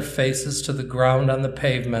bowed their faces to the ground on the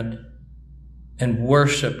pavement and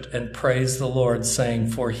worshipped and praised the Lord, saying,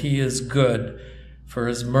 for he is good, for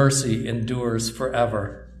his mercy endures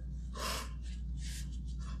forever.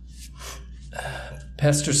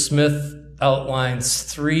 Pastor Smith outlines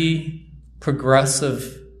 3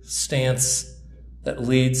 progressive stance that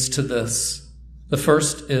leads to this. The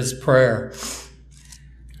first is prayer,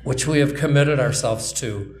 which we have committed ourselves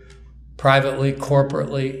to. privately,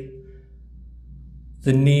 corporately,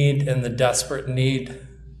 the need and the desperate need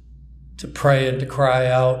to pray and to cry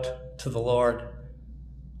out to the Lord.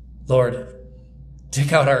 Lord,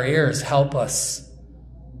 dig out our ears, help us.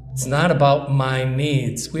 It's not about my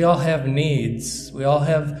needs. We all have needs. We all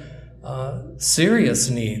have serious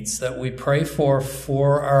needs that we pray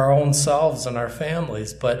for our own selves and our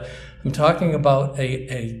families. But I'm talking about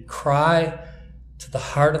a cry to the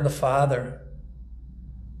heart of the Father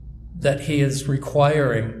that he is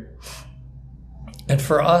requiring. And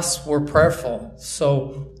for us, we're prayerful.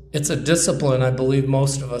 So it's a discipline I believe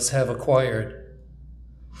most of us have acquired.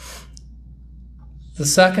 The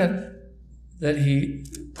second that he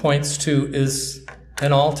points to is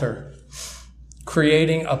an altar,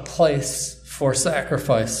 creating a place for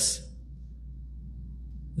sacrifice.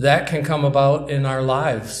 That can come about in our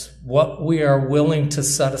lives, what we are willing to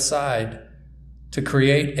set aside to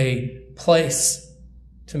create a place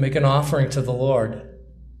to make an offering to the Lord.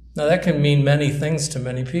 Now that can mean many things to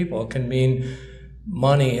many people. It can mean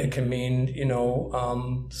money, it can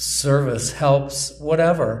mean, service, helps,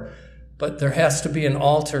 whatever. But there has to be an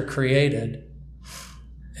altar created.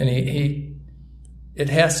 And it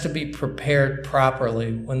has to be prepared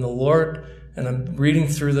properly. When the Lord, and I'm reading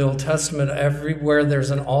through the Old Testament, everywhere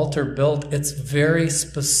there's an altar built, it's very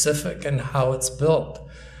specific in how it's built,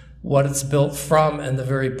 what it's built from, and the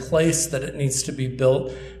very place that it needs to be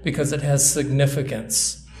built, because it has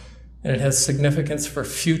significance. And it has significance for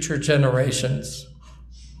future generations.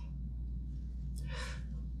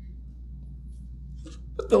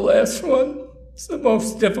 But the last one is the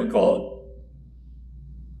most difficult.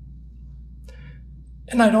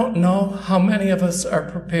 And I don't know how many of us are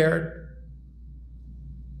prepared.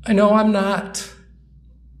 I know I'm not.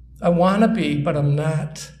 I want to be, but I'm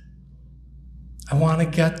not. I want to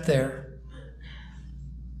get there.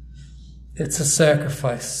 It's a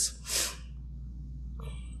sacrifice.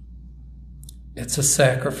 It's a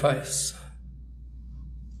sacrifice.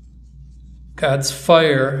 God's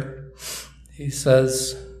fire, he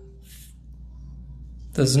says,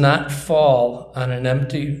 does not fall on an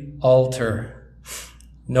empty altar.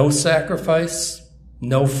 No sacrifice,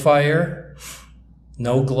 no fire,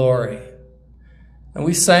 no glory. And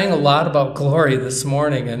we sang a lot about glory this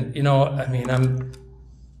morning, and I'm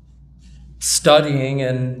studying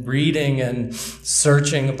and reading and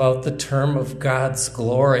searching about the term of God's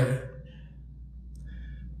glory.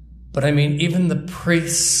 But even the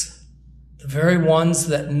priests, the very ones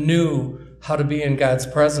that knew how to be in God's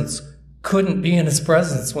presence, couldn't be in his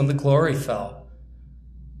presence when the glory fell.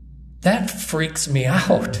 That freaks me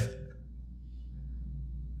out.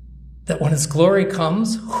 That when his glory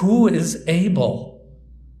comes, who is able?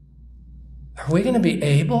 Are we going to be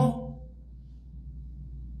able?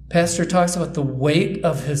 Pastor talks about the weight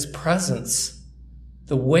of his presence.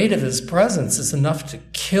 The weight of his presence is enough to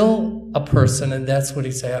kill a person, and that's what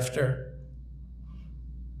he's after.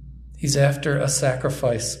 He's after a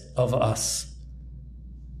sacrifice of us.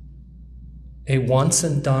 A once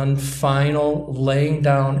and done, final laying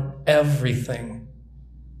down everything,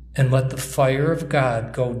 and let the fire of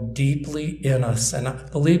God go deeply in us.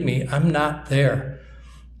 And believe me, I'm not there.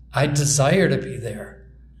 I desire to be there.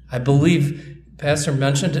 I believe, Pastor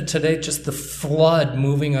mentioned it today, just the flood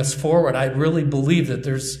moving us forward. I really believe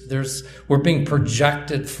that we're being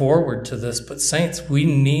projected forward to this. But saints, we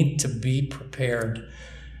need to be prepared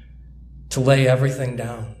to lay everything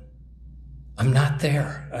down. I'm not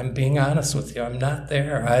there. I'm being honest with you. I'm not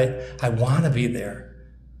there. I want to be there.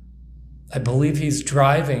 I believe he's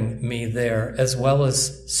driving me there, as well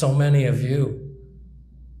as so many of you.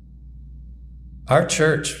 Our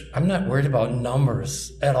church, I'm not worried about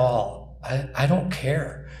numbers at all. I don't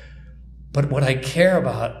care. But what I care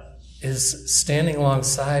about is standing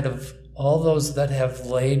alongside of all those that have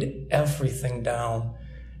laid everything down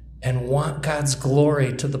and want God's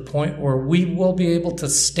glory to the point where we will be able to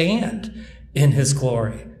stand in his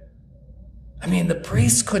glory. The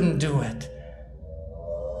priests couldn't do it.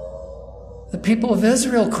 The people of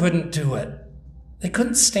Israel couldn't do it. They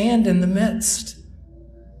couldn't stand in the midst.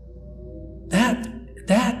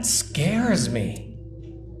 That scares me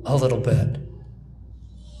a little bit.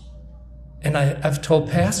 And I've told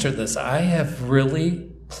Pastor this. I have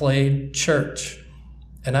really played church,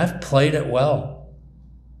 and I've played it well.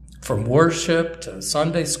 From worship to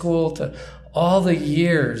Sunday school to all the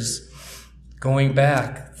years going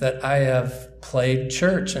back that I have played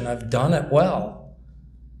church, and I've done it well.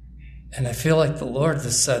 And I feel like the Lord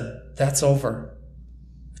just said, that's over.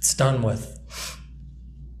 It's done with.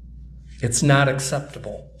 It's not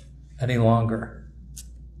acceptable any longer.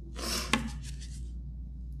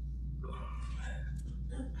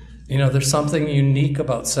 You know, there's something unique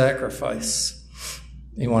about sacrifice.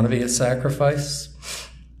 You want to be a sacrifice?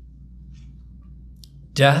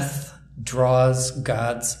 Death draws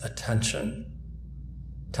God's attention.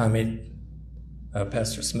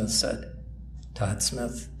 Pastor Smith said, Todd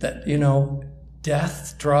Smith, that, you know,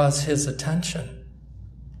 death draws his attention.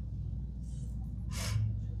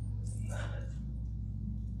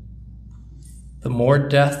 The more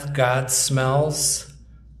death God smells,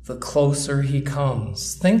 the closer he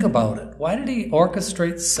comes. Think about it. Why did he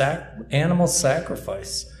orchestrate animal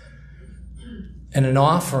sacrifice and an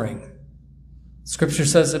offering? Scripture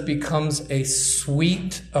says it becomes a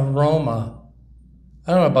sweet aroma.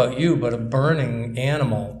 I don't know about you, but a burning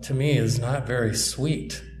animal to me is not very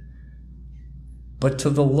sweet. But to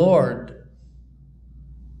the Lord,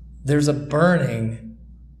 there's a burning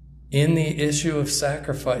in the issue of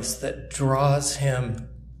sacrifice that draws him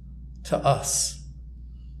to us.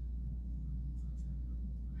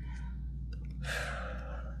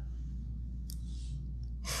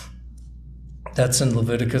 That's in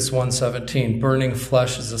Leviticus 1:17. Burning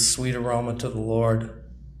flesh is a sweet aroma to the Lord.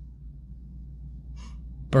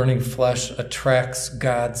 Burning flesh attracts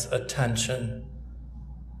God's attention.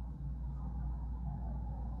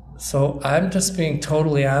 So I'm just being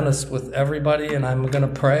totally honest with everybody, and I'm going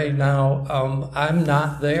to pray now. I'm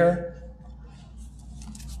not there.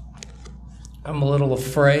 I'm a little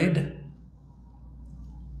afraid.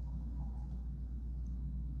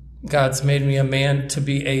 God's made me a man to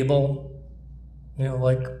be able, you know,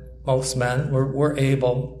 like most men. We're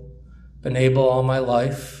able. Been able all my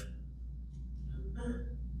life.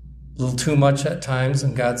 A little too much at times,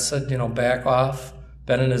 and God said, you know, back off.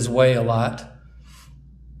 Been in his way a lot.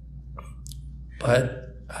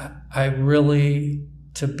 But I really,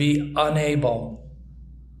 to be unable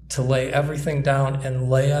to lay everything down and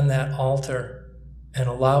lay on that altar and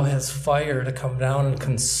allow his fire to come down and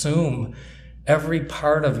consume every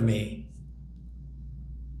part of me,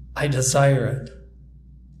 I desire it,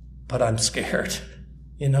 but I'm scared,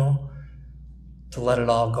 you know, to let it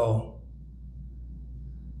all go.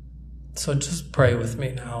 So just pray with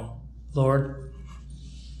me now. Lord,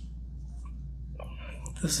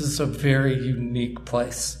 this is a very unique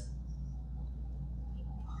place.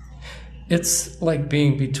 It's like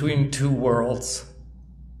being between two worlds.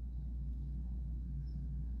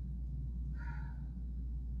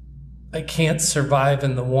 I can't survive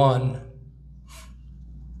in the one,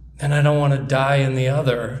 and I don't want to die in the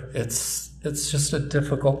other. It's just a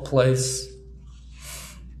difficult place.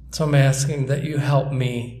 So I'm asking that you help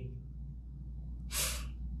me.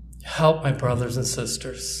 Help my brothers and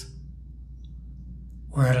sisters.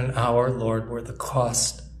 We're at an hour, Lord, where the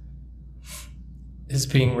cost is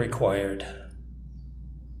being required.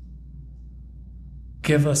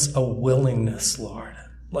 Give us a willingness, Lord,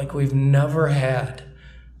 like we've never had.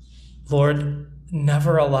 Lord,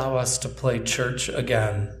 never allow us to play church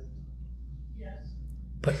again,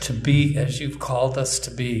 but to be as you've called us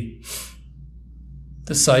to be.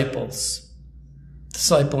 Disciples,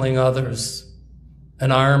 discipling others,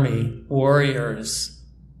 an army, warriors,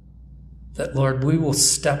 that, Lord, we will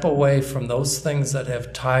step away from those things that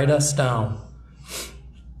have tied us down,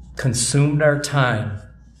 consumed our time,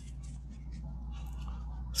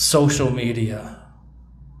 social media,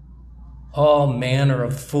 all manner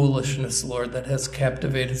of foolishness, Lord, that has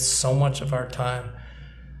captivated so much of our time.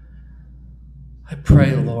 I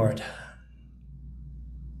pray, Lord,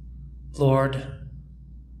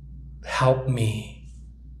 help me.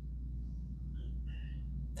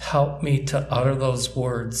 Help me to utter those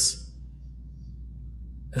words.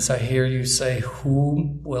 As I hear you say,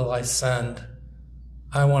 whom will I send?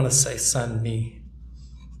 I want to say, send me.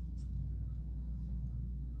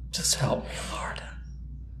 Just help me, Lord.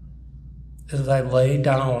 As I lay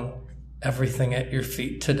down everything at your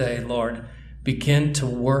feet today, Lord, begin to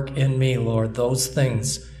work in me, Lord, those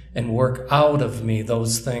things, and work out of me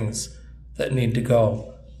those things that need to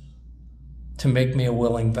go to make me a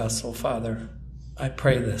willing vessel, Father. I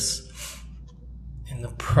pray this in the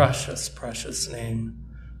precious, precious name.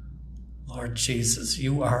 Lord Jesus,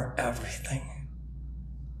 you are everything.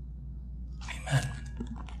 Amen.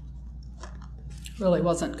 Really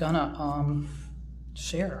wasn't gonna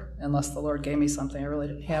share unless the Lord gave me something. I really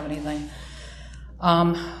didn't have anything.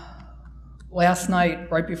 Last night,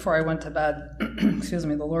 right before I went to bed, excuse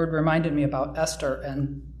me, the Lord reminded me about Esther,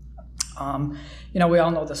 and you know, we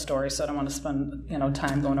all know the story, so I don't want to spend, you know,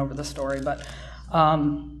 time going over the story, but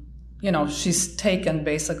you know, she's taken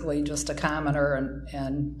basically just a commoner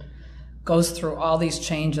and goes through all these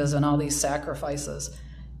changes and all these sacrifices.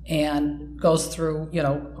 and goes through,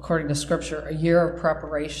 according to Scripture, a year of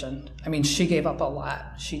preparation. I mean, she gave up a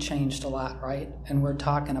lot. She changed a lot, right? And we're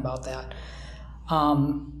talking about that.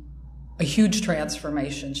 A huge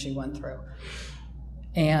transformation she went through.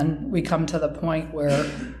 And we come to the point where,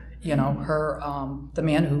 her, the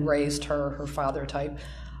man who raised her father type,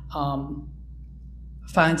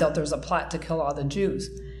 finds out there's a plot to kill all the Jews.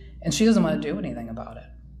 And she doesn't want to do anything about it.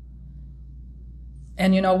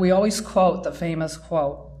 And, we always quote the famous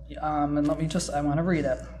quote, and I want to read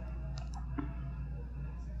it.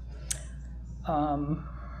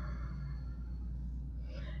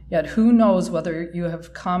 Yet who knows whether you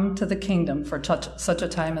have come to the kingdom for such a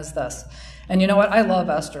time as this. And you know what? I love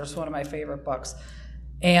Esther. It's one of my favorite books.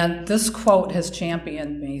 And this quote has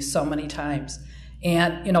championed me so many times.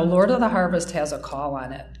 And, Lord of the Harvest has a call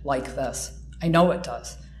on it like this. I know it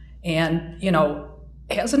does. And,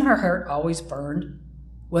 hasn't our heart always burned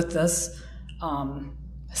with this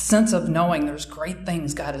sense of knowing there's great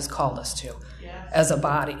things God has called us to as a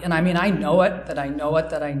body? And I mean, I know it, that I know it,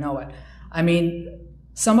 that I know it. I mean,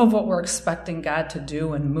 some of what we're expecting God to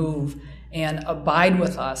do and move and abide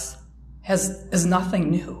with us is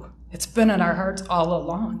nothing new. It's been in our hearts all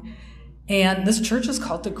along. And this church is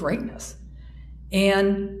called to greatness.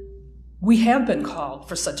 And we have been called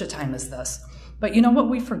for such a time as this. But you know what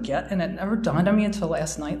we forget, and it never dawned on me until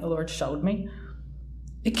last night, the Lord showed me?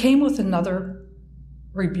 It came with another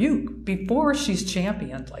rebuke before she's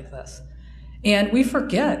championed like this. And we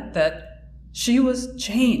forget that she was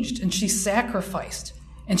changed and she sacrificed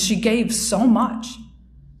and she gave so much.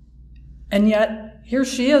 And yet here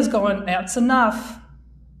she is going, that's enough.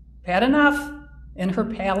 Had enough. In her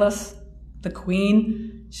palace, the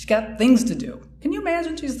queen, she's got things to do. Can you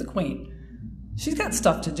imagine she's the queen? She's got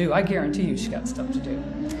stuff to do. I guarantee you she's got stuff to do.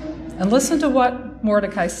 And listen to what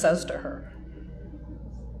Mordecai says to her.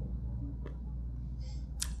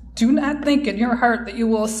 Do not think in your heart that you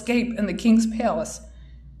will escape in the king's palace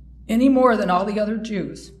any more than all the other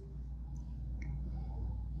Jews.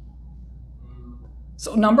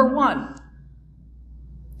 So number one,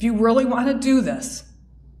 if you really want to do this,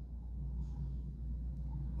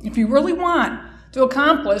 if you really want to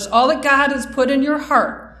accomplish all that God has put in your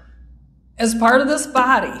heart as part of this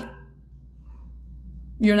body,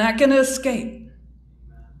 you're not going to escape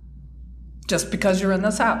just because you're in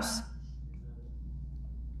this house.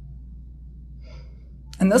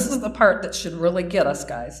 And this is the part that should really get us,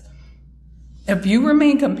 guys. If you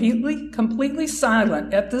remain completely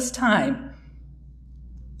silent at this time,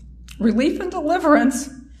 relief and deliverance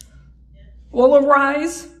will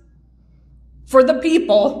arise for the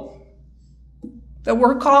people that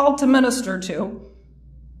we're called to minister to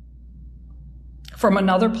from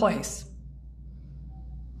another place.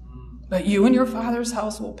 But you and your Father's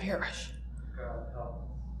house will perish.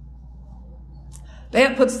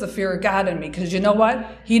 That puts the fear of God in me, because you know what?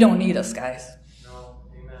 He don't need us, guys. No.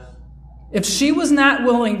 Amen. If she was not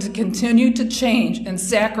willing to continue to change and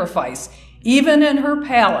sacrifice, even in her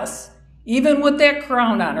palace, even with that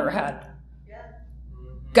crown on her head,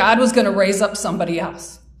 God was going to raise up somebody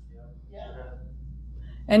else.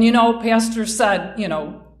 And Pastor said,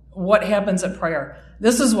 what happens at prayer?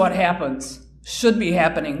 This is what happens, should be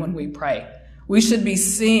happening when we pray. We should be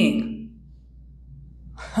seeing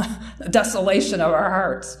the desolation of our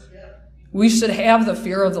hearts. We should have the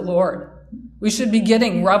fear of the Lord. We should be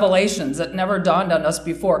getting revelations that never dawned on us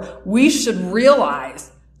before. We should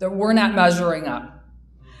realize that we're not measuring up.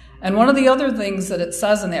 And one of the other things that it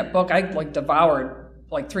says in that book, I devoured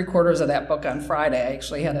 3/4 of that book on Friday. I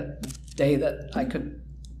actually had a day that I could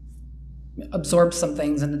absorb some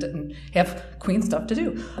things and didn't have queen stuff to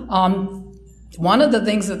do. One of the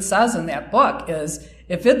things it says in that book is,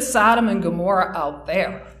 if it's Sodom and Gomorrah out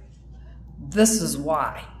there, this is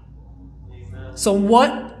why. Amen. So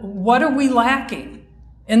what are we lacking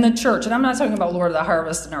in the church? And I'm not talking about Lord of the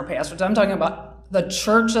Harvest and our pastors. I'm talking about the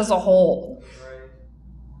church as a whole. Right.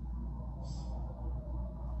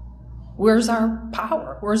 Where's our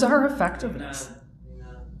power? Where's our effectiveness?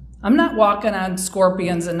 Amen. I'm not walking on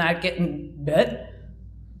scorpions and not getting bit.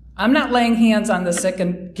 I'm not laying hands on the sick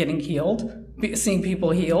and getting healed, seeing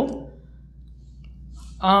people healed.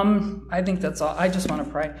 I think that's all. I just want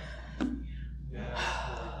to pray.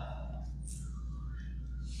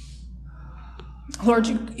 Lord,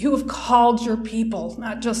 you have called your people,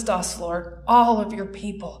 not just us, Lord, all of your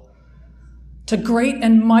people, to great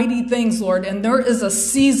and mighty things, Lord. And there is a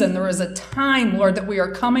season, there is a time, Lord, that we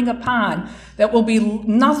are coming upon that will be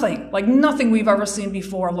nothing, like nothing we've ever seen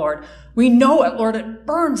before, Lord. We know it, Lord. It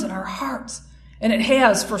burns in our hearts, and it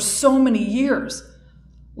has for so many years.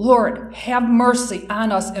 Lord, have mercy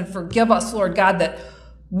on us and forgive us, Lord God, that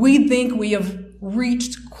we think we have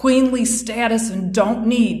reached queenly status and don't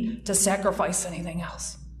need to sacrifice anything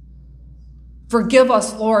else. Forgive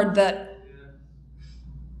us, Lord, that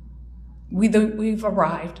we've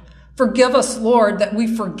arrived. Forgive us, Lord, that we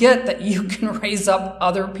forget that you can raise up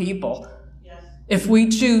other people if we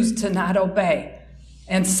choose to not obey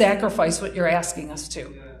and sacrifice what you're asking us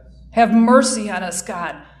to. Have mercy on us,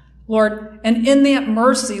 God, Lord. And in that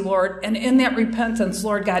mercy, Lord, and in that repentance,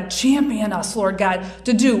 Lord God, champion us, Lord God,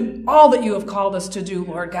 to do all that you have called us to do,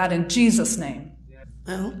 Lord God, in Jesus' name.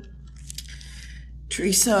 Well,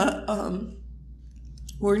 Teresa,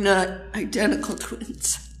 we're not identical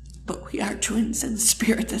twins, but we are twins in the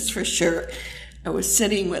spirit, that's for sure. I was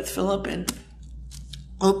sitting with Philip and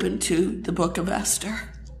open to the book of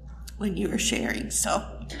Esther when you were sharing, so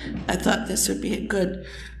I thought this would be a good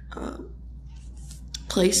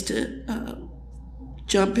place to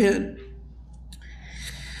jump in.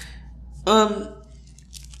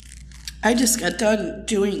 I just got done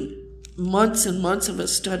doing months and months of a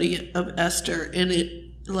study of Esther, and it,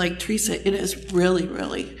 like Teresa, it has really,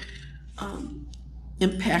 really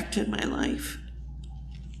impacted my life.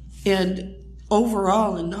 And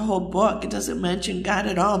overall, in the whole book, it doesn't mention God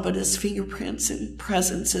at all, but his fingerprints and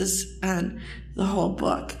presence is on the whole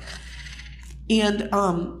book. And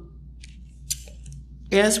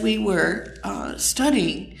as we were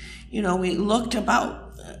studying, we looked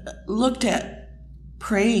at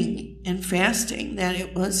praying and fasting, that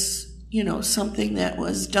it was, something that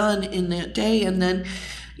was done in that day. And then,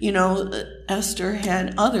 Esther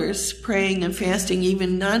had others praying and fasting,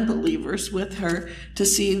 even non-believers, with her to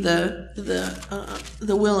see the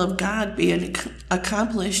will of God being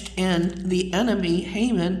accomplished and the enemy,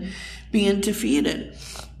 Haman, being defeated.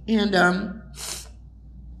 And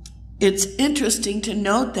it's interesting to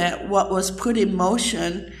note that what was put in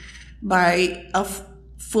motion by a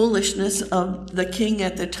foolishness of the king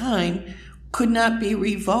at the time could not be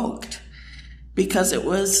revoked because it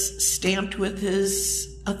was stamped with his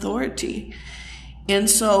authority. And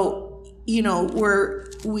so,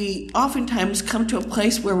 we oftentimes come to a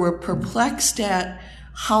place where we're perplexed at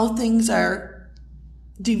how things are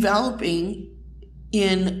developing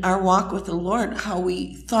in our walk with the Lord, how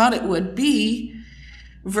we thought it would be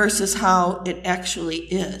versus how it actually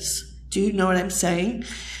is. Do you know what I'm saying?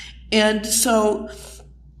 And so,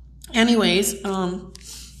 anyways,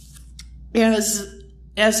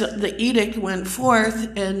 as the edict went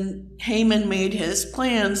forth and Haman made his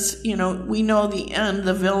plans, we know the end,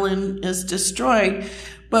 the villain is destroyed.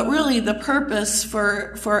 But really the purpose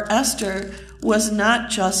for Esther was not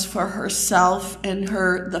just for herself and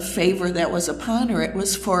the favor that was upon her. It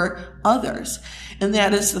was for others. And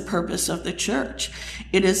that is the purpose of the church.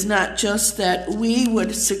 It is not just that we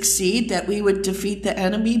would succeed, that we would defeat the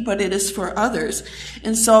enemy, but it is for others.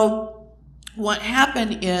 And so what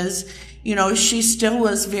happened is, she still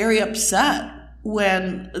was very upset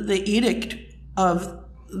when the edict of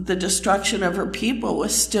the destruction of her people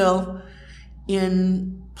was still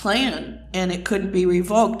in plan and it couldn't be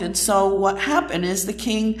revoked. And so what happened is the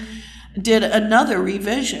king did another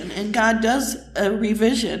revision, and God does a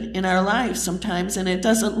revision in our lives sometimes, and it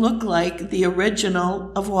doesn't look like the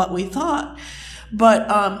original of what we thought.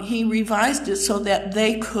 But he revised it so that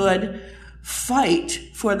they could fight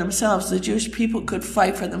for themselves. The Jewish people could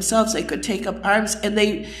fight for themselves. They could take up arms, and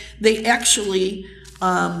they actually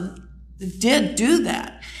did do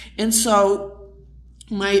that. And so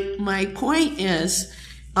my point is,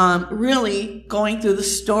 really going through the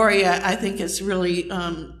story, I think it's really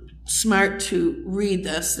smart to read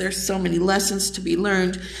this. There's so many lessons to be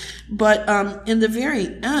learned. But in the very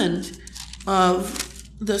end of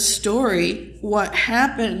the story, what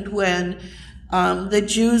happened when the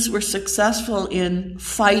Jews were successful in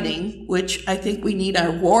fighting, which I think we need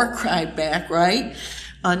our war cry back, right?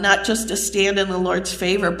 Not just to stand in the Lord's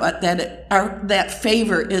favor, but that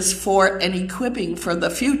favor is for an equipping for the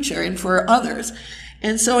future and for others.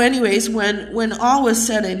 And so anyways, when all was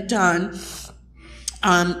said and done,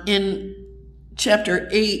 in chapter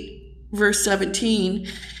 8, verse 17,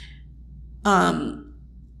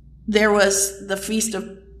 there was the Feast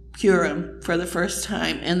of Purim for the first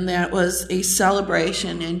time, and that was a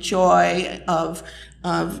celebration and joy of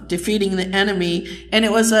defeating the enemy. And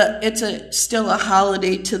it's still a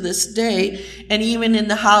holiday to this day. And even in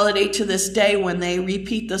the holiday to this day, when they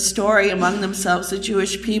repeat the story among themselves, the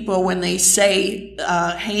Jewish people, when they say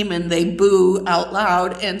Haman, they boo out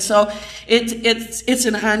loud. And so it's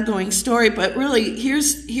an ongoing story. But really,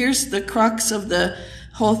 here's the crux of the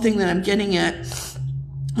whole thing that I'm getting at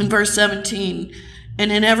in verse 17. And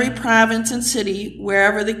in every province and city,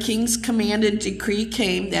 wherever the king's command and decree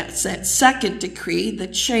came, that's that second decree, the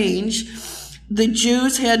change, the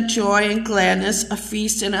Jews had joy and gladness, a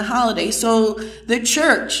feast and a holiday. So the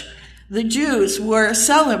church, the Jews were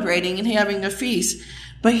celebrating and having a feast.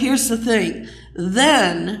 But here's the thing.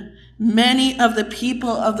 Then many of the people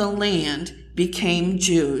of the land became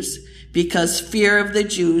Jews because fear of the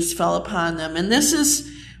Jews fell upon them. And this is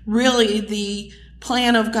really the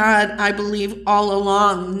plan of God, I believe, all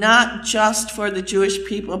along, not just for the Jewish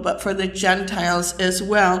people, but for the Gentiles as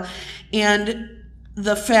well. And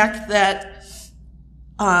the fact that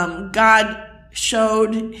God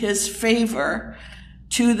showed his favor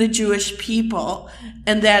to the Jewish people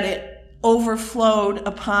and that it overflowed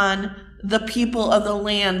upon the people of the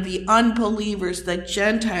land, the unbelievers, the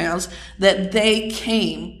Gentiles, that they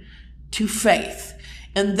came to faith.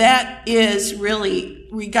 And that is really,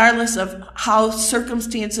 regardless of how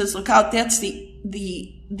circumstances look out, that's the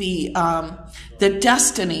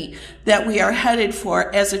destiny that we are headed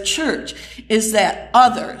for as a church, is that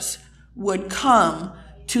others would come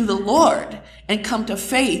to the Lord and come to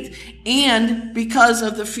faith. And because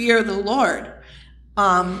of the fear of the Lord,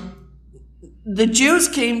 the Jews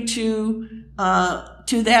came to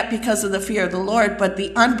that because of the fear of the Lord, but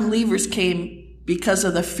the unbelievers came because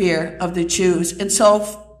of the fear of the Jews. And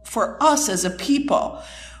so for us as a people,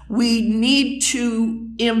 we need to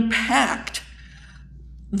impact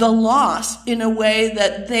the lost in a way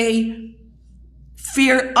that they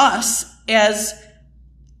fear us as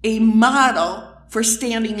a model for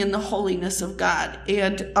standing in the holiness of God.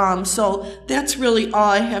 And so that's really all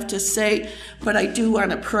I have to say, but I do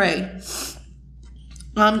want to pray.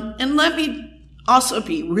 And let me also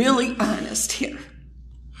be really honest here.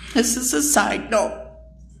 This is a side note.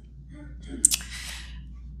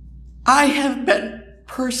 I have been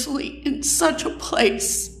personally in such a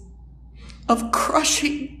place of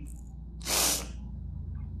crushing,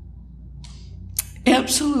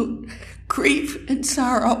 absolute grief and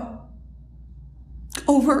sorrow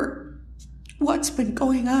over what's been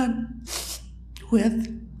going on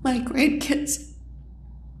with my grandkids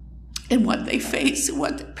and what they face and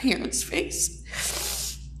what their parents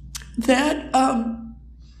face, that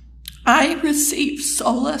I receive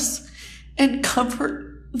solace and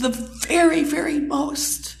comfort the very, very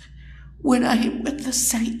most when I am with the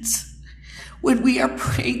saints. When we are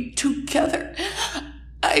praying together,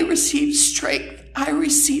 I receive strength, I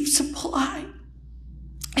receive supply.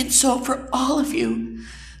 And so for all of you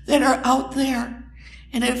that are out there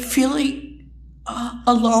and are feeling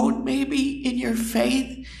alone maybe in your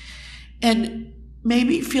faith, and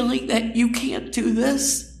maybe feeling that you can't do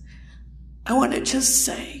this, I want to just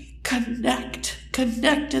say, connect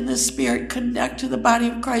in the Spirit, connect to the body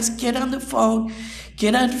of Christ, get on the phone,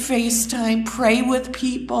 get on FaceTime, pray with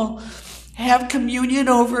people, have communion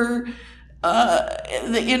over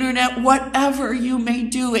the internet, whatever you may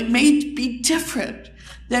do. It may be different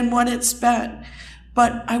than what it's been,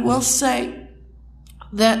 but I will say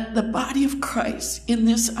that the body of Christ in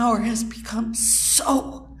this hour has become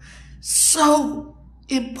so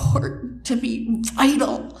important to me,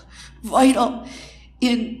 vital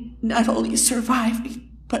in not only surviving,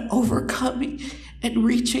 but overcoming and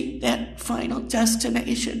reaching that final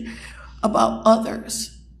destination about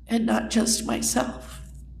others and not just myself.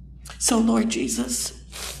 So Lord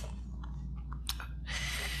Jesus,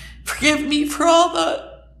 forgive me for all the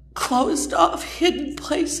closed off, hidden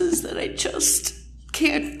places that I just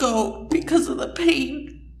can't go because of the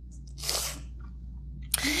pain.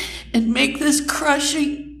 And make this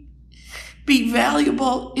crushing be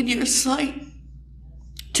valuable in your sight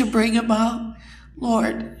to bring about,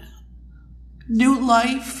 Lord, new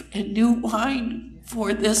life and new wine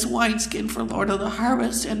for this wineskin for Lord of the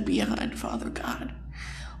Harvest and beyond, Father God.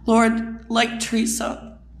 Lord, like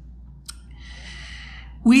Teresa,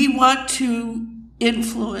 we want to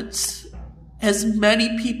influence as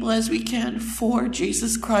many people as we can for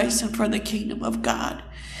Jesus Christ and for the kingdom of God.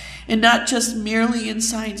 And not just merely in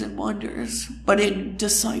signs and wonders, but in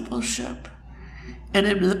discipleship and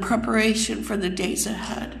in the preparation for the days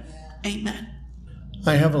ahead. Amen.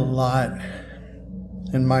 I have a lot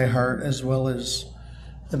in my heart, as well as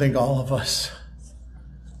I think all of us.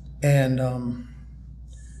 And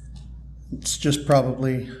it's just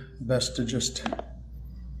probably best to just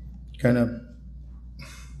kind of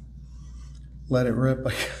let it rip,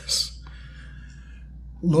 I guess.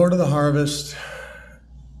 Lord of the Harvest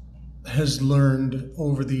has learned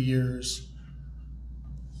over the years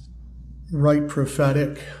right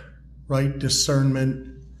prophetic, right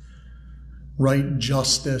discernment, right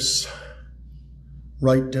justice,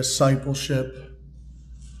 right discipleship,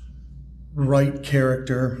 right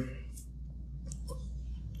character.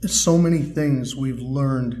 There's so many things we've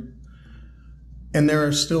learned, and there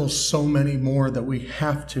are still so many more that we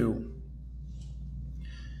have to.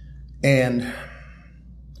 And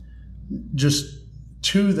just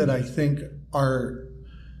two that I think are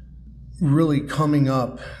really coming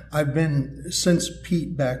up. Since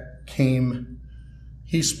Pete Beck came,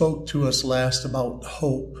 he spoke to us last about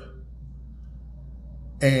hope.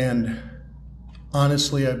 And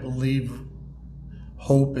honestly, I believe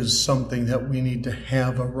hope is something that we need to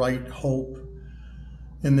have, a right hope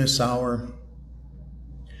in this hour.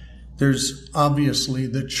 There's obviously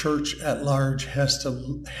the church at large has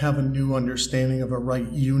to have a new understanding of a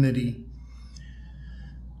right unity.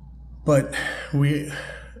 But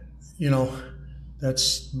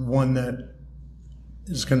that's one that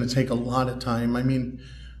is going to take a lot of time. I mean,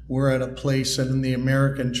 we're at a place in the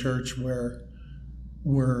American church where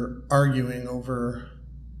we're arguing over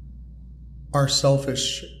our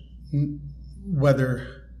selfish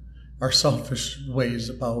ways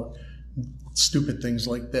about stupid things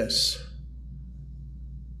like this.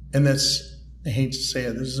 And that's, I hate to say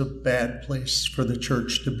it, this is a bad place for the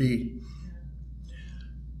church to be.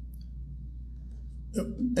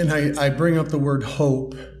 And I bring up the word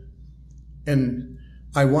hope, and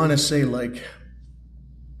I want to say, like,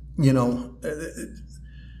 there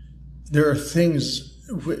are things,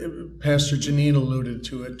 Pastor Janine alluded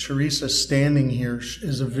to it, Teresa standing here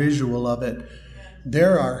is a visual of it.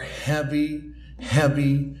 There are heavy,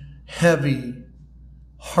 heavy, heavy,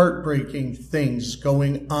 heartbreaking things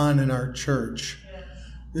going on in our church.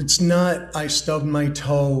 It's not, I stubbed my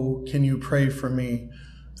toe, can you pray for me?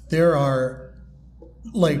 There are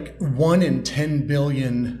like 1 in 10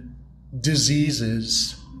 billion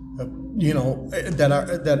diseases,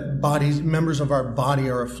 that members of our body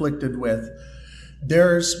are afflicted with.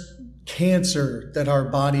 There's cancer that our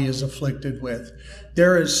body is afflicted with.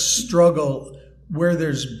 There is struggle where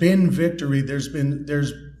there's been victory. There's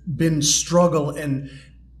been struggle, and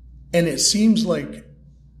it seems like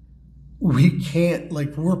we can't,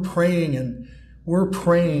 like, we're praying and we're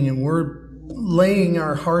laying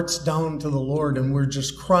our hearts down to the Lord, and we're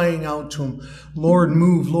just crying out to him, Lord,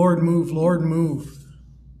 move, Lord, move, Lord, move.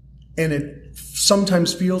 And it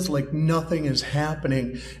sometimes feels like nothing is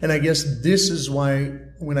happening. And I guess this is why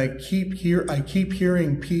when I keep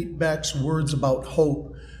hearing Pete Beck's words about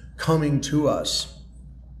hope coming to us.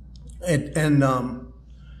 And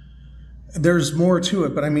there's more to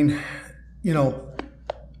it, but I mean,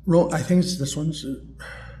 I think it's this one.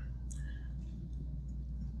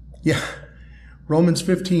 Yeah. Romans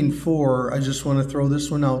 15:4, I just want to throw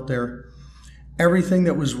this one out there. Everything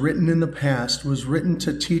that was written in the past was written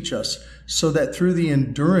to teach us, so that through the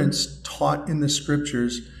endurance taught in the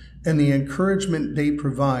scriptures and the encouragement they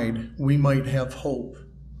provide, we might have hope.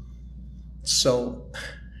 So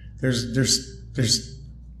there's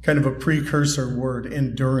kind of a precursor word,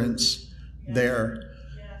 endurance, there.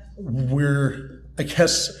 I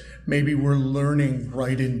guess maybe we're learning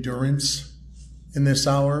right endurance in this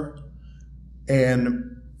hour.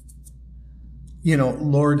 And,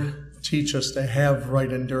 Lord, teach us to have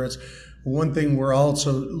right endurance. One thing we're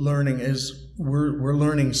also learning is we're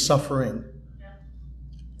learning suffering.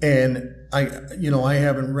 And I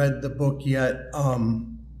haven't read the book yet,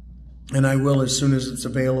 and I will as soon as it's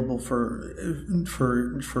available for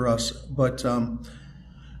us. But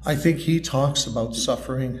I think he talks about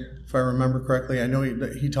suffering, if I remember correctly. I know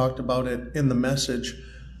he talked about it in the message.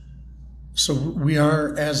 So we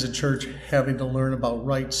are, as a church, having to learn about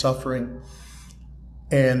right suffering.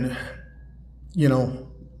 And,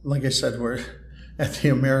 like I said, we're at the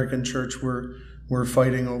American church, we're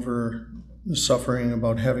fighting over suffering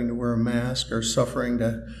about having to wear a mask, or suffering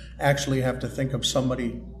to actually have to think of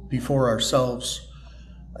somebody before ourselves.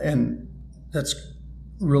 And that's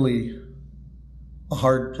really a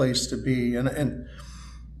hard place to be. And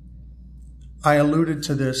I alluded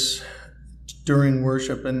to this during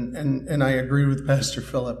worship, and I agree with Pastor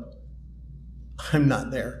Philip. I'm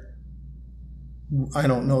not there. I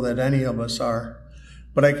don't know that any of us are.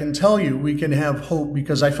 But I can tell you we can have hope,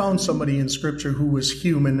 because I found somebody in Scripture who was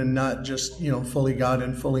human and not just, fully God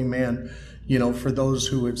and fully man. For those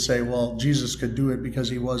who would say, well, Jesus could do it because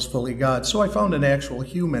he was fully God. So I found an actual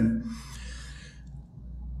human.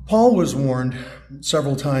 Paul was warned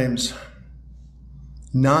several times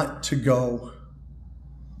not to go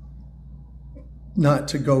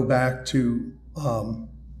back to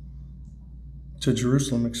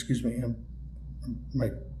Jerusalem. Excuse me.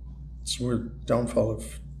 It's a downfall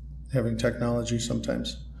of having technology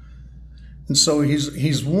sometimes. And so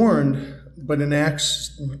he's warned, but in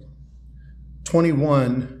Acts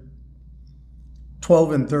 21,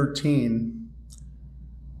 12 and 13,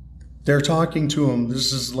 they're talking to him.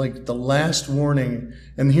 This is like the last warning.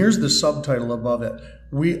 And here's the subtitle above it.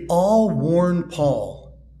 We all warn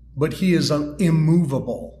Paul, but he is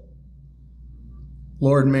immovable.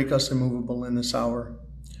 Lord, make us immovable in this hour.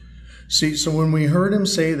 See, so when we heard him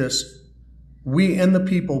say this, we and the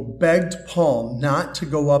people begged Paul not to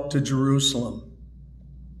go up to Jerusalem.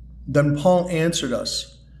 Then Paul answered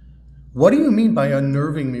us, "What do you mean by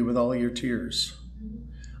unnerving me with all your tears?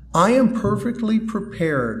 I am perfectly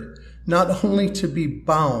prepared not only to be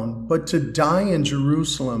bound, but to die in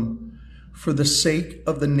Jerusalem for the sake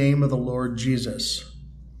of the name of the Lord Jesus."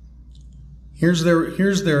 Here's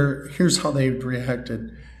how they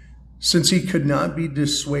reacted. Since he could not be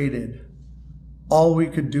dissuaded, all we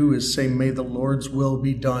could do is say, "May the Lord's will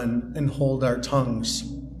be done," and hold our tongues.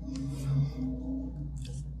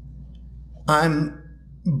 I'm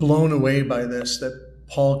blown away by this, that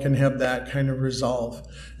Paul can have that kind of resolve.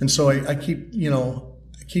 And so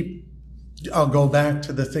I'll go back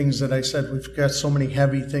to the things that I said. We've got so many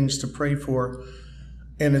heavy things to pray for.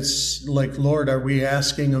 And it's like, Lord, are we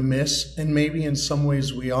asking amiss? And maybe in some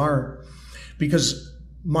ways we are. Because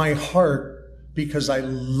my heart, because I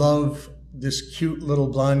love this cute little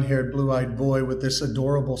blonde-haired, blue-eyed boy with this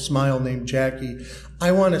adorable smile named Jackie,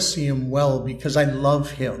 I want to see him well because I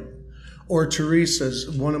love him. Or Teresa's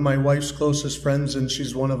one of my wife's closest friends, and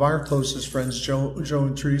she's one of our closest friends, Joe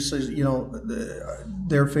and Teresa,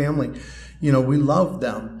 their family. We love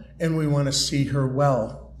them, and we want to see her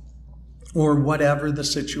well. Or whatever the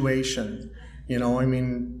situation, we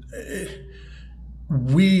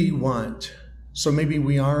want. So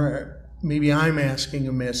maybe I'm asking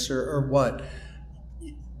amiss or what?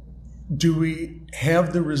 Do we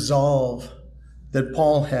have the resolve that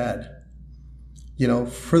Paul had?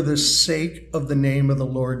 For the sake of the name of the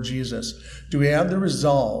Lord Jesus. Do we have the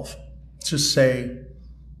resolve to say,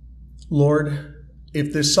 Lord,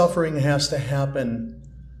 if this suffering has to happen,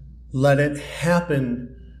 let it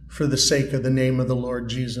happen for the sake of the name of the Lord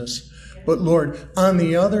Jesus. But Lord, on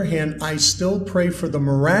the other hand, I still pray for the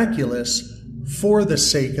miraculous for the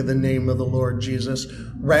sake of the name of the Lord Jesus,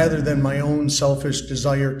 rather than my own selfish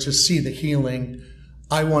desire to see the healing.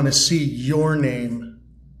 I want to see your name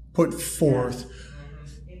put forth.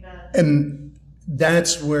 And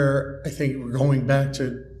that's where I think we're tying back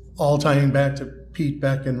to Pete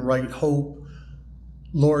Beck and Right Hope.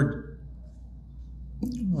 Lord,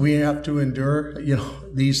 we have to endure,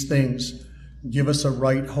 these things. Give us a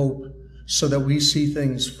right hope so that we see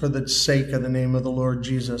things for the sake of the name of the Lord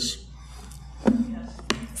Jesus. Yes.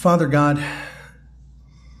 Father God,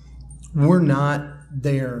 we're not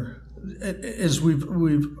there. As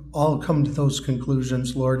we've all come to those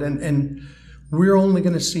conclusions, Lord, and we're only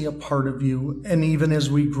going to see a part of you. And even as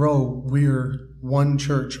we grow, we're one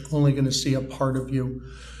church, only going to see a part of you.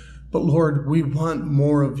 But Lord, we want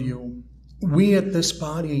more of you. We at this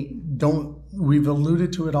body we've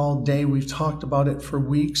alluded to it all day. We've talked about it for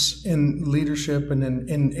weeks in leadership and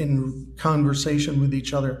in conversation with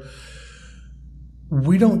each other.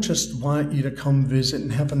 We don't just want you to come visit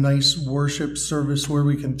and have a nice worship service where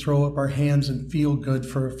we can throw up our hands and feel good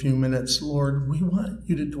for a few minutes. Lord, we want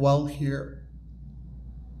you to dwell here.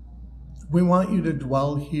 We want you to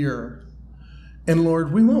dwell here. And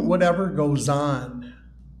Lord, we want whatever goes on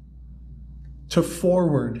to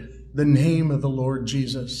forward the name of the Lord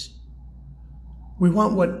Jesus. We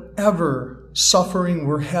want whatever suffering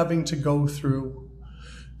we're having to go through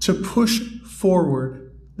to push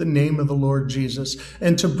forward the name of the Lord Jesus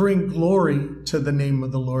and to bring glory to the name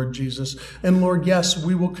of the Lord Jesus. And Lord, yes,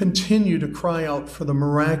 we will continue to cry out for the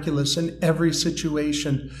miraculous in every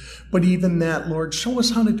situation. But even that, Lord, show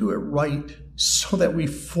us how to do it right so that we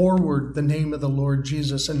forward the name of the Lord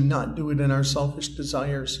Jesus and not do it in our selfish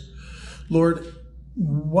desires. Lord,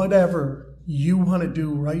 whatever you want to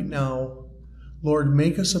do right now, Lord,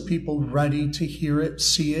 make us a people ready to hear it,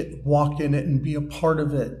 see it, walk in it, and be a part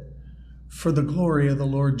of it for the glory of the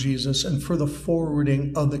Lord Jesus and for the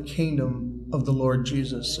forwarding of the kingdom of the Lord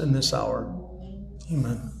Jesus in this hour.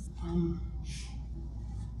 Amen.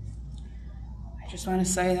 I just want to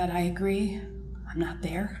say that I agree. I'm not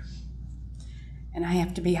there. And I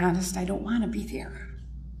have to be honest, I don't want to be there.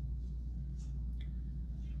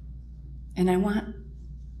 And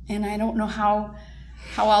I don't know how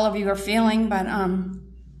all of you are feeling, but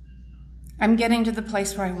I'm getting to the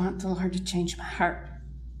place where I want the Lord to change my heart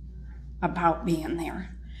about being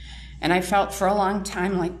there. And I felt for a long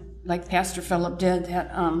time, like Pastor Philip did,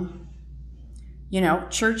 that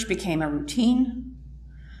church became a routine.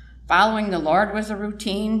 Following the Lord was a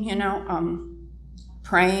routine,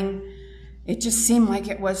 praying. It just seemed like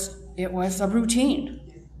it was a routine.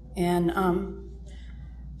 And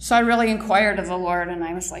so I really inquired of the Lord, and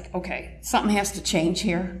I was like, okay, something has to change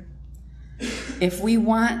here. If we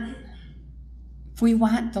want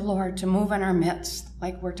the Lord to move in our midst,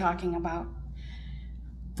 like we're talking about,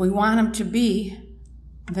 if we want him to be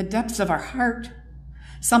the depths of our heart.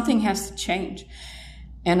 Something has to change.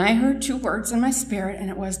 And I heard 2 words in my spirit, and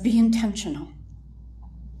it was, be intentional.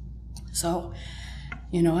 So,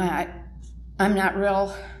 you know, I'm not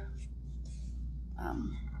real,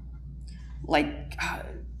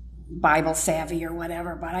 Bible savvy or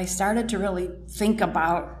whatever, but I started to really think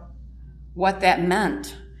about what that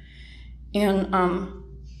meant. And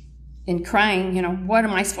in crying, you know, what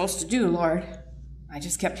am I supposed to do, Lord? I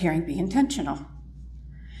just kept hearing, be intentional.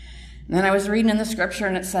 And then I was reading in the scripture,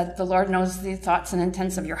 and it said, the Lord knows the thoughts and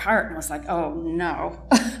intents of your heart. And I was like, oh no,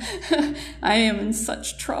 I am in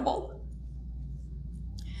such trouble.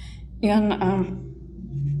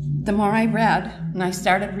 And the more I read, and I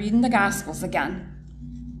started reading the Gospels again,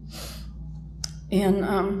 and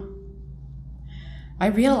I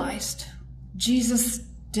realized Jesus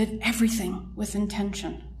did everything with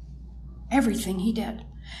intention. Everything he did.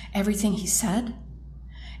 Everything he said.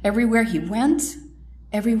 Everywhere he went.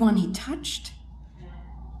 Everyone he touched.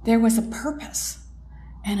 There was a purpose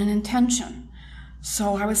and an intention.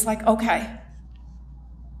 So I was like, okay,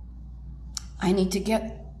 I need to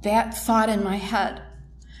get that thought in my head.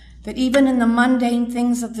 That even in the mundane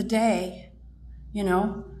things of the day, you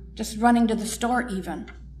know, just running to the store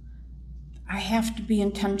even, I have to be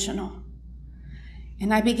intentional.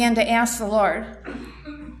 And I began to ask the Lord,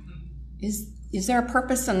 is there a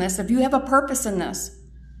purpose in this? If you have a purpose in this,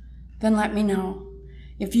 then let me know.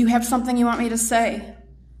 If you have something you want me to say,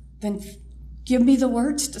 then give me the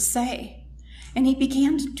words to say. And he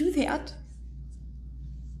began to do that.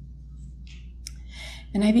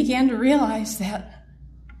 And I began to realize that,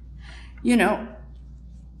 you know,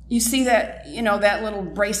 you see that, you know, that little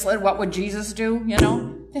bracelet, what would Jesus do, you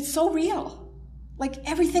know? It's so real. Like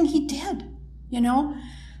everything he did, you know?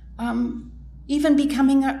 Even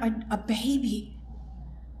becoming a baby,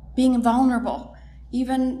 being vulnerable.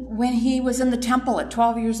 Even when he was in the temple at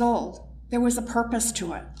 12 years old, there was a purpose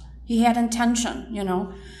to it. He had intention, you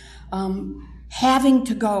know. Having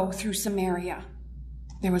to go through Samaria.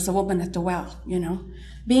 There was a woman at the well, you know.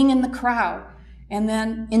 Being in the crowd and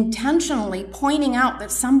then intentionally pointing out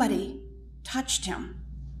that somebody touched him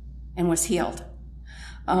and was healed.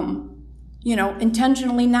 You know,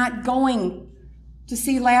 intentionally not going to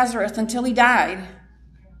see Lazarus until he died,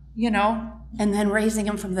 you know, and then raising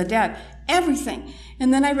him from the dead. Everything.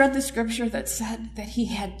 And then I read the scripture that said that he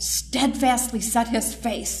had steadfastly set his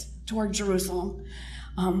face toward Jerusalem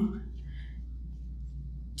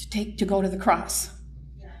to go to the cross.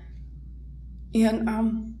 And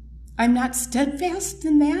I'm not steadfast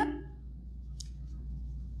in that,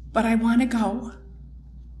 but I want to go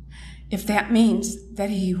if that means that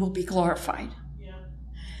he will be glorified,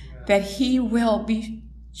 that he will be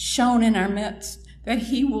shown in our midst, that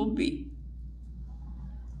he will be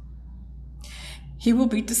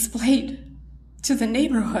displayed to the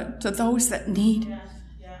neighborhood, to those that need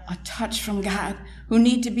a touch from God, who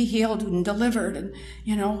need to be healed and delivered, and,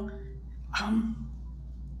 you know,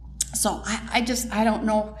 so I don't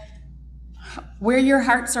know where your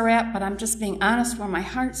hearts are at, but I'm just being honest where my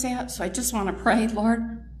heart's at. So I just want to pray,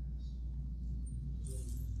 Lord.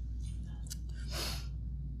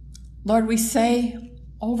 Lord, we say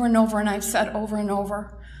over and over, and I've said over and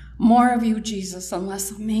over, more of you, Jesus, and less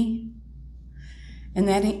of me. And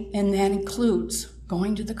that includes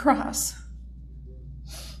going to the cross.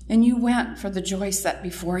 And you went for the joy set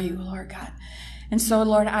before you, Lord God. And so,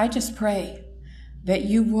 Lord, I just pray that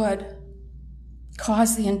you would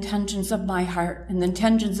cause the intentions of my heart and the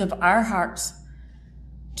intentions of our hearts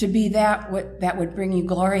to be that would bring you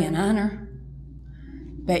glory and honor,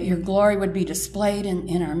 that your glory would be displayed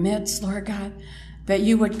in our midst, Lord God, that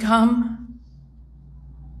you would come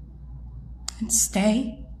and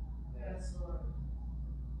stay. Yes, Lord.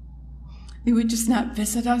 You would just not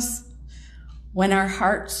visit us when our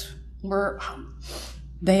hearts were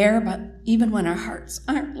there, but even when our hearts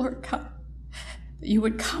aren't, Lord God, that you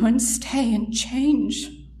would come and stay and change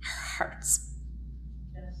our hearts.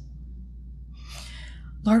 Yes.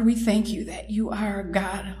 Lord, we thank you that you are a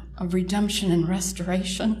God of redemption and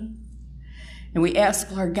restoration. And we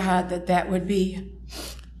ask, Lord God, that would be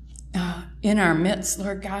in our midst,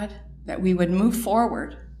 Lord God, that we would move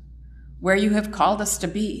forward where you have called us to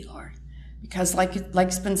be, Lord. Because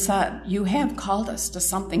like's been said, you have called us to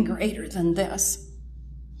something greater than this.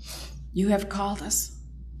 You have called us.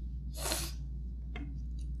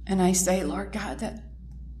 And I say, Lord God, that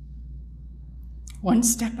one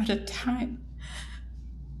step at a time,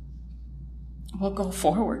 we'll go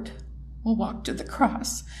forward. We'll walk to the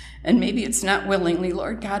cross. And maybe it's not willingly,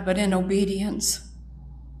 Lord God, but in obedience,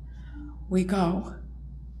 we go.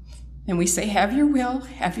 And we say, have your will,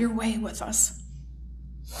 have your way with us.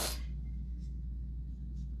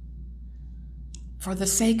 for the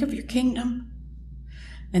sake of your kingdom,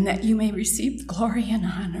 and that you may receive the glory and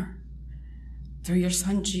honor through your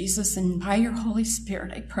Son Jesus, and by your Holy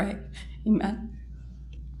Spirit, I pray. Amen.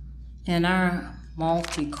 In our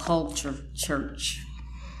multicultural church,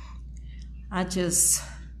 I just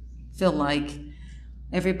feel like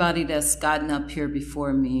everybody that's gotten up here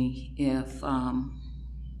before me,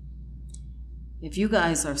 if you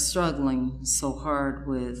guys are struggling so hard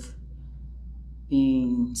with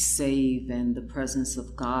being saved and the presence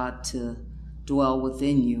of God to dwell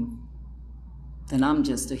within you, then I'm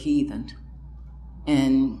just a heathen.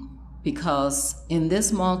 And because in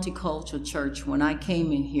this multicultural church, when I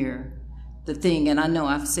came in here, the thing, and I know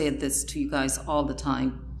I've said this to you guys all the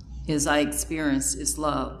time, is I experienced is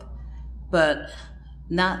love, but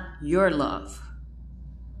not your love.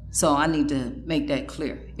 So I need to make that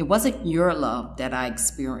clear. It wasn't your love that I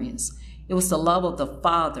experienced. It was the love of the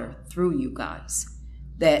Father through you guys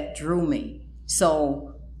that drew me.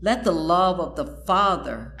 So let the love of the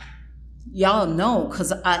Father, y'all know,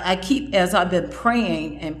 because I keep, as I've been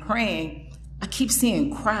praying and praying, I keep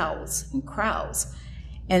seeing crowds and crowds.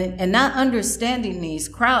 And not understanding these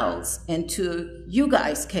crowds until you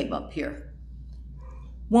guys came up here.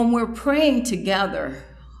 When we're praying together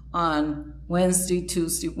on Wednesday,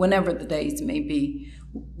 Tuesday, whenever the days may be,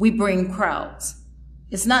 we bring crowds.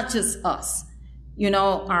 It's not just us,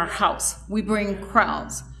 our house. We bring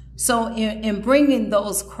crowds. So in bringing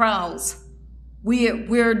those crowds,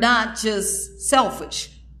 we're not just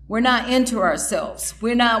selfish. We're not into ourselves.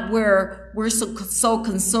 We're so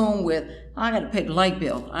consumed with, I got to pay the light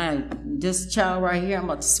bill. This child right here, I'm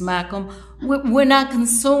about to smack him. We're not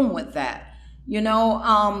consumed with that.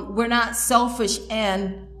 We're not selfish,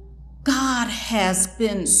 and God has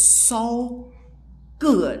been so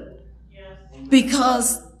good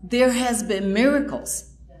because there has been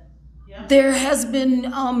miracles. There has been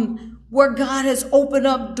where God has opened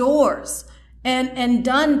up doors and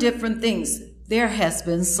done different things. There has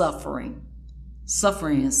been suffering.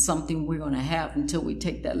 Suffering is something we're going to have until we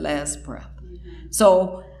take that last breath.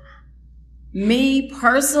 So, me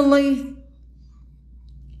personally,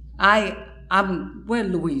 I'm with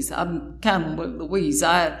Louise. I'm kind of with Louise.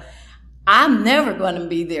 I'm never going to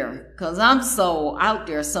be there because I'm so out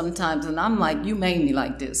there sometimes, and I'm like, you made me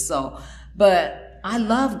like this. But I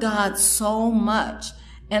love God so much,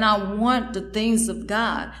 and I want the things of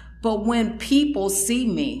God. But when people see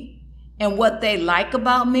me, and what they like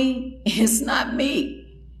about me, it's not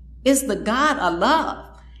me. It's the God I love.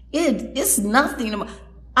 It's nothing.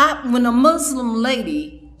 When a Muslim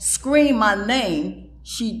lady screamed my name,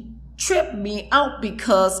 she tripped me out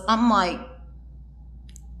because I'm like,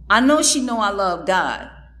 I know she know I love God.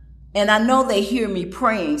 And I know they hear me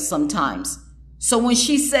praying sometimes. So when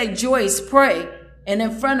she said, Joyce, pray, and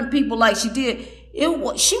in front of people like she did,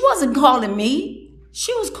 she wasn't calling me.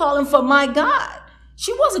 She was calling for my God.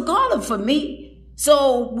 She wasn't calling for me.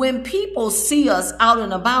 So when people see us out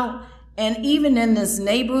and about, and even in this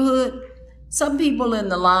neighborhood, some people in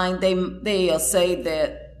the line, they'll say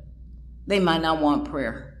that they might not want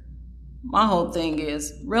prayer. My whole thing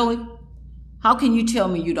is, really? How can you tell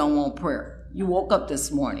me you don't want prayer? You woke up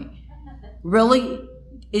this morning. Really?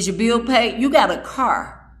 Is your bill paid? You got a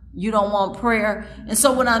car. You don't want prayer? And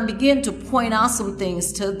so when I begin to point out some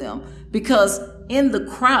things to them, because in the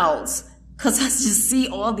crowds, because I just see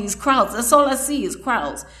all these crowds. That's all I see is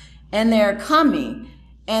crowds. And they're coming.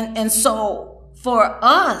 And so for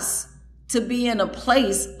us to be in a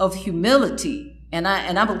place of humility, and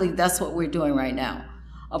I believe that's what we're doing right now,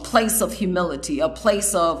 a place of humility, a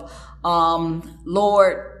place of,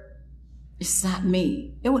 Lord, it's not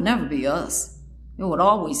me. It would never be us. It would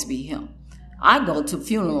always be him. I go to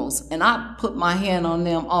funerals and I put my hand on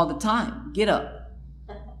them all the time. Get up.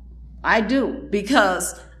 I do,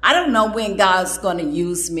 because I don't know when God's going to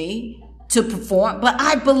use me to perform, but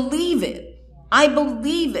I believe it. I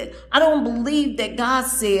believe it. I don't believe that God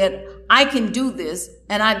said, I can do this,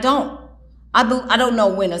 and I don't. I don't know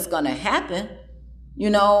when it's going to happen.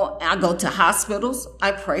 I go to hospitals.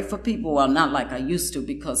 I pray for people. Well, not like I used to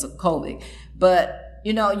because of COVID. But,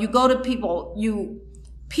 you go to people,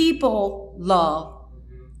 people love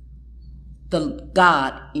the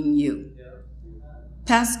God in you.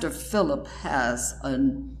 Pastor Philip has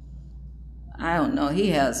he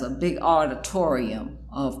has a big auditorium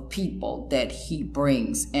of people that he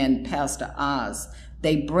brings, and Pastor Oz,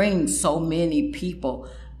 they bring so many people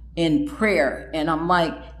in prayer. And I'm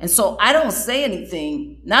like, and so I don't say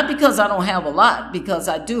anything, not because I don't have a lot, because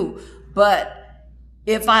I do, but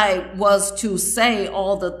if I was to say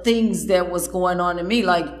all the things that was going on in me,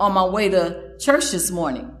 like on my way to church this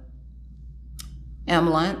morning,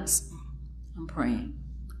 ambulance, I'm praying.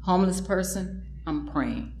 Homeless person, I'm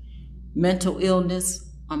praying. Mental illness,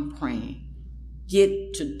 I'm praying.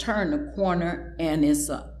 Get to turn the corner and it's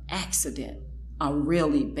an accident, a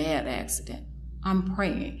really bad accident, I'm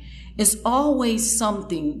praying. It's always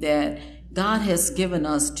something that God has given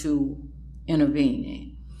us to intervene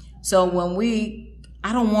in. So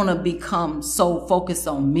I don't want to become so focused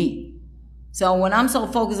on me. So when I'm so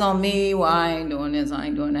focused on me, well, I ain't doing this, I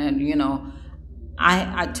ain't doing that,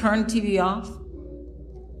 I turn TV off.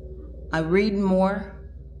 I read more.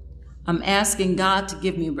 I'm asking God to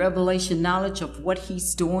give me revelation knowledge of what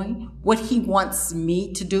he's doing, what he wants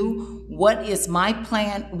me to do, what is my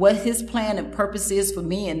plan, what his plan and purpose is for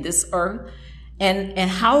me in this earth, and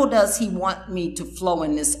how does he want me to flow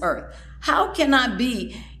in this earth? How can I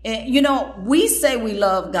be, we say we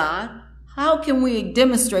love God. How can we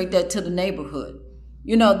demonstrate that to the neighborhood?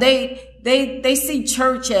 They see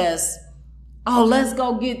church as, oh, let's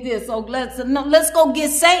go get this. Oh, let's go get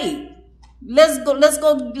saved.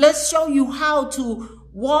 Let's show you how to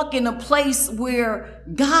walk in a place where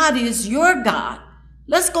God is your God.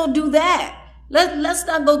 Let's go do that. Let's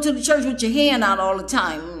not go to the church with your hand out all the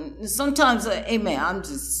time. Sometimes, amen, I'm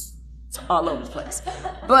just all over the place.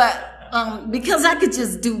 But because I could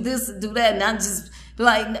just do this and do that, and I just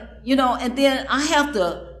like, and then I have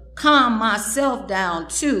to calm myself down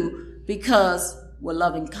too, because with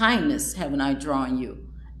loving kindness haven't I drawn you.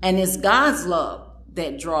 And it's God's love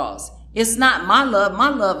that draws. It's not my love. My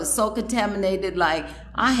love is so contaminated. Like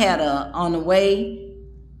I had on the way,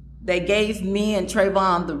 they gave me and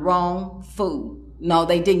Trayvon the wrong food. No,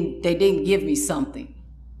 they didn't give me something.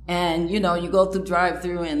 And you go through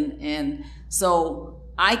drive-through and so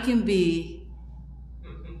I can be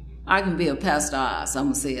a Pastor Oz. I'm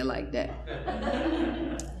gonna say it like that.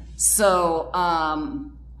 So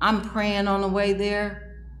I'm praying on the way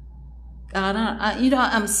there. God,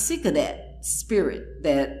 I'm sick of that spirit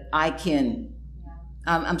that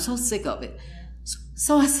I'm so sick of it.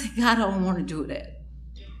 So I said, God, I don't want to do that.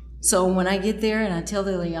 So when I get there and I tell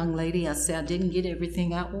the young lady, I said, I didn't get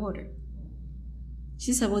everything I ordered.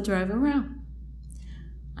 She said, well, drive around.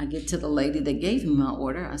 I get to the lady that gave me my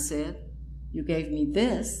order. I said, you gave me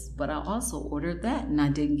this, but I also ordered that and I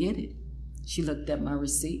didn't get it. She looked at my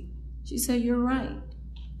receipt. She said, you're right.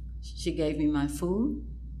 She gave me my food.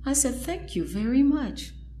 I said, thank you very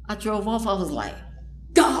much. I drove off. I was like,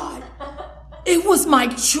 God, it was my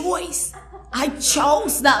choice. I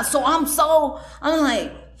chose not. So I'm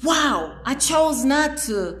like, wow, I chose not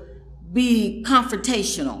to be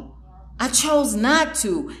confrontational. I chose not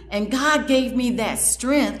to. And God gave me that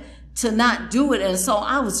strength to not do it. And so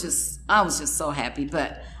I was just so happy.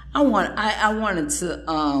 But I wanted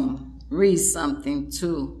to read something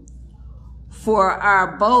too. For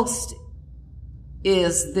our boast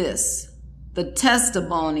is this, the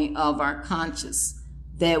testimony of our conscience,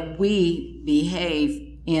 that we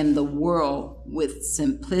behave in the world with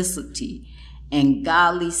simplicity and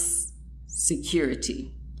godly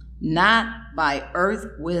security, not by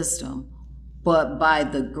earth wisdom, but by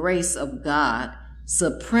the grace of God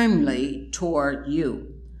supremely toward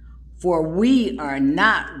you. For we are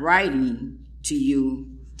not writing to you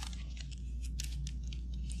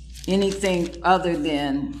anything other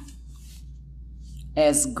than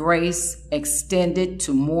as grace extended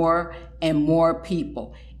to more and more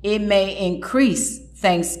people. It may increase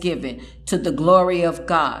thanksgiving to the glory of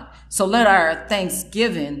God. So let our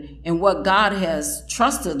thanksgiving and what God has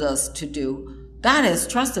trusted us to do, God has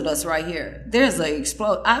trusted us right here. There's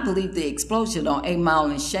I believe the explosion on 8 Mile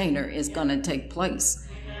and Shaner is going to take place.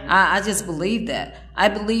 I just believe that. I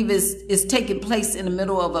believe it's taking place in the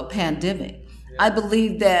middle of a pandemic. I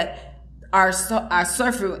believe that our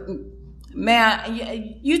surfer,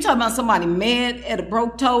 man, you talking about somebody mad at a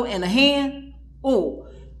broke toe and a hand? Oh,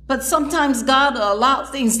 but sometimes God will allow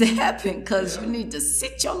things to happen because you need to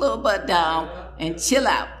sit your little butt down and chill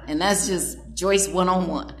out. And that's just Joyce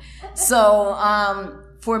one-on-one. So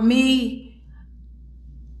for me,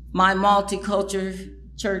 my multicultural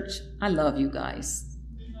church, I love you guys.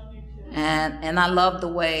 And I love the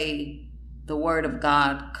way the word of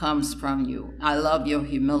God comes from you. I love your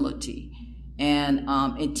humility. And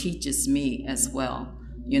it teaches me as well.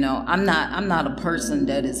 I'm not a person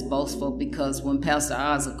that is boastful, because when Pastor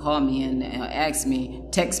Oz will call me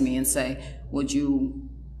and text me and say, would you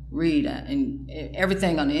read? And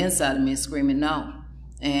everything on the inside of me is screaming no.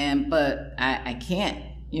 But I can't,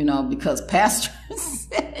 because Pastor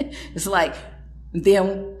it's like,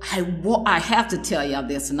 then I have to tell y'all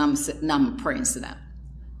this, and I'm going to pray and sit down.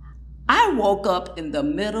 I woke up in the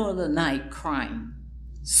middle of the night crying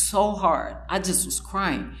so hard. I just was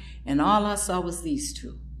crying. And all I saw was these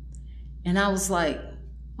two. And I was like,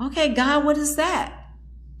 okay, God, what is that?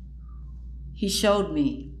 he showed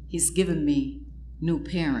me he's given me new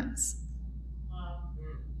parents.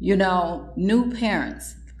 You know, new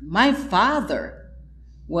parents. My father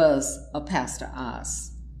was a Pastor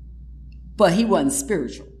Oz, but he wasn't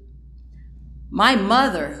spiritual. My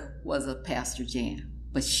mother was a Pastor Jan,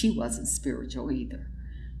 but she wasn't spiritual either.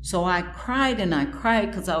 So I cried and I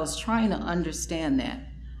cried because I was trying to understand that.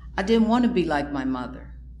 I didn't want to be like my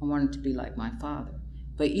mother. I wanted to be like my father.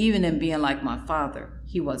 But even in being like my father,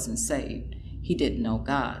 he wasn't saved. He didn't know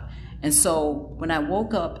God. And so when I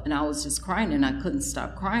woke up and I was just crying and I couldn't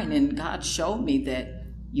stop crying, and God showed me that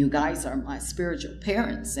you guys are my spiritual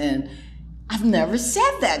parents. And I've never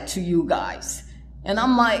said that to you guys. And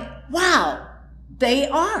I'm like, wow, they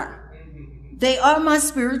are. They are my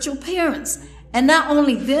spiritual parents. And not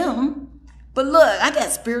only them, but look, I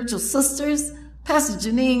got spiritual sisters. Pastor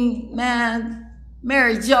Janine, man,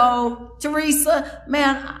 Mary Jo, Teresa,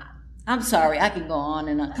 man, I'm sorry, I can go on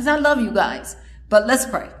and on because I love you guys. But let's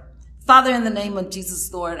pray. Father, in the name of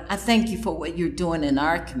Jesus, Lord, I thank you for what you're doing in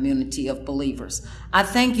our community of believers. I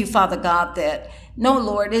thank you, Father God, that, no,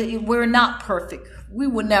 Lord, we're not perfect. We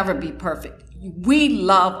will never be perfect. We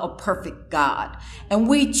love a perfect God, and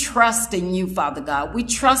we trust in you, Father God. We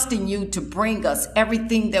trust in you to bring us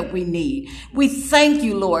everything that we need. We thank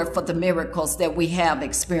you, Lord, for the miracles that we have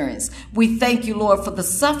experienced. We thank you, Lord, for the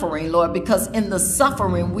suffering, Lord, because in the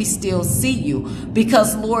suffering, we still see you.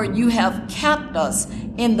 Because, Lord, you have kept us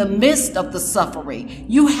in the midst of the suffering.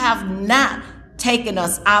 You have not taken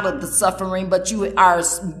us out of the suffering, but you are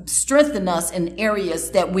strengthening us in areas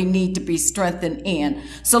that we need to be strengthened in.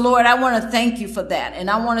 So, Lord, I want to thank you for that. And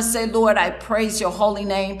I want to say, Lord, I praise your holy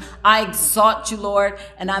name. I exalt you, Lord.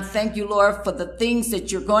 And I thank you, Lord, for the things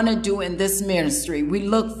that you're going to do in this ministry. We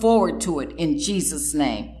look forward to it in Jesus'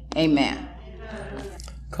 name. Amen.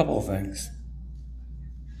 A couple of things.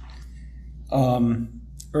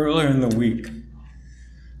 Earlier in the week,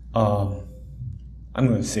 I'm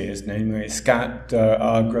going to say his name anyway. Scott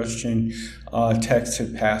Grosjean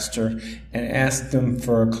texted Pastor and asked him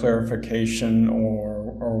for a clarification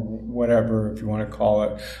or whatever, if you want to call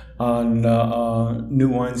it, on new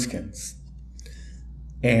wineskins.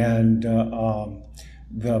 And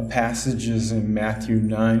the passages in Matthew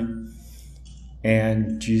 9,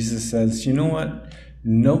 and Jesus says, you know what?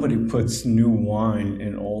 Nobody puts new wine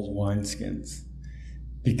in old wineskins.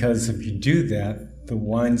 Because if you do that, the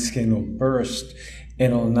wineskin will burst,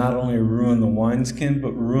 and it'll not only ruin the wineskin,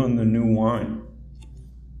 but ruin the new wine.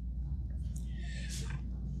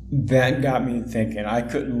 That got me thinking. I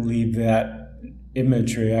couldn't leave that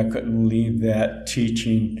imagery, I couldn't leave that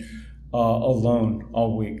teaching alone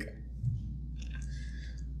all week.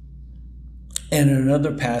 And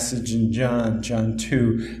another passage in John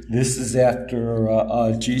 2, this is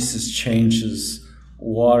after Jesus changes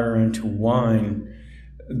water into wine.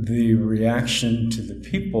 The reaction to the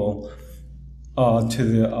people, to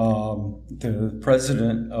the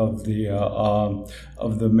president of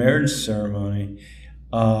the marriage ceremony,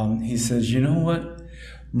 he says, you know what?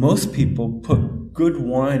 Most people put good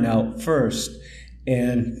wine out first,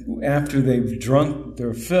 and after they've drunk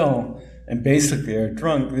their fill and basically are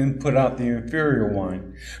drunk, then put out the inferior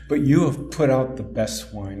wine. But you have put out the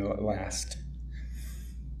best wine at last.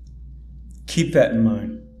 Keep that in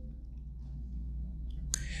mind.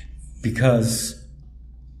 Because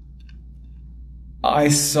I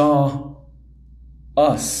saw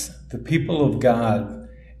us, the people of God,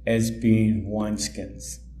 as being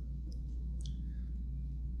wineskins.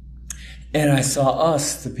 And I saw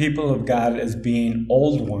us, the people of God, as being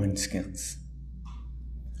old wineskins.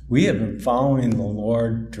 We have been following the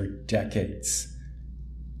Lord for decades.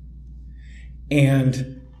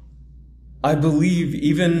 And I believe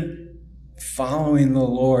even following the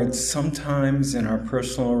Lord, sometimes in our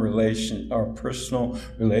personal relationship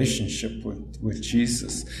with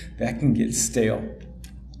Jesus, that can get stale.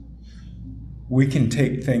 We can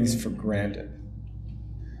take things for granted.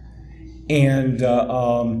 And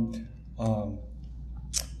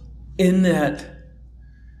in that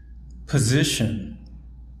position,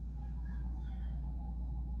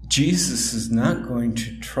 Jesus is not going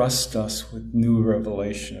to trust us with new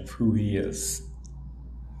revelation of who he is.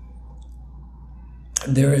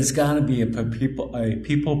 There has got to be a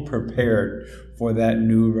people prepared for that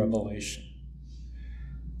new revelation.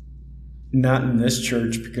 Not in this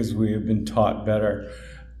church, because we have been taught better,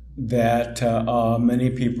 that many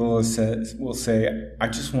people will say, I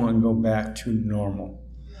just want to go back to normal.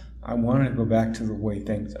 I want to go back to the way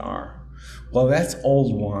things are. Well, that's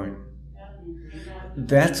old wine.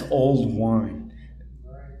 That's old wine.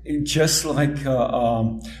 Just like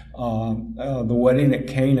the wedding at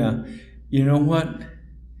Cana, you know what?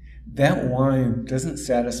 that wine doesn't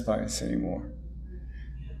satisfy us anymore.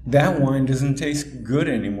 That wine doesn't taste good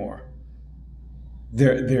anymore.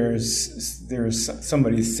 There's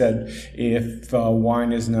somebody said if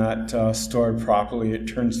wine is not stored properly, it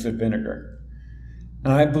turns to vinegar.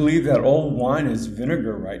 And I believe that old wine is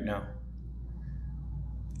vinegar right now.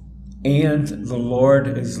 And the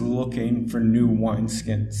Lord is looking for new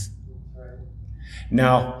wineskins.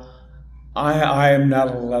 Now, I am not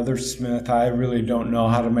a leathersmith. I really don't know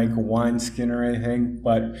how to make a wineskin or anything,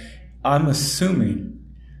 but I'm assuming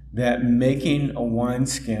that making a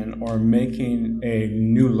wineskin or making a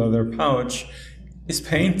new leather pouch is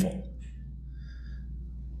painful.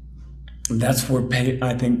 That's where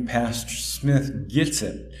I think Pastor Smith gets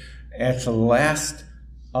it. At the last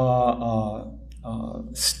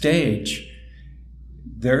stage,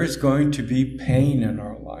 there's going to be pain in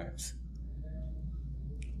our lives.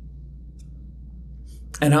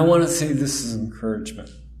 And I want to say this is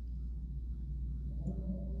encouragement.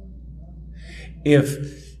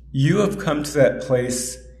 If you have come to that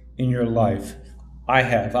place in your life, I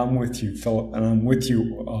have. I'm with you, Philip, and I'm with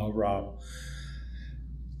you, Rob.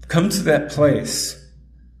 Come to that place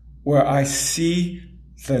where I see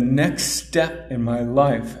the next step in my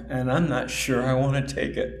life, and I'm not sure I want to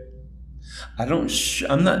take it.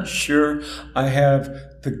 I'm not sure I have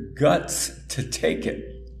the guts to take it.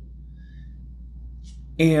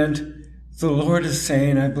 And the Lord is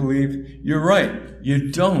saying, I believe, you're right.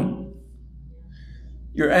 You don't.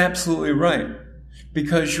 You're absolutely right.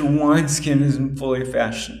 Because your wineskin isn't fully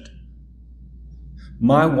fashioned.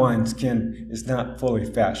 My wineskin is not fully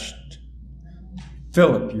fashioned.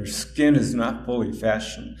 Philip, your skin is not fully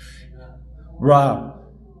fashioned. Rob,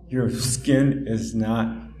 your skin is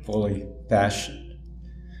not fully fashioned.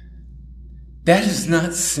 That is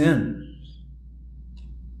not sin.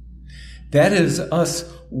 That is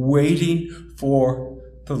us waiting for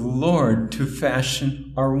the Lord to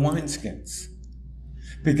fashion our wineskins.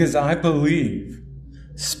 Because I believe,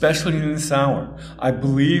 especially in this hour, I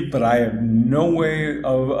believe, but I have no way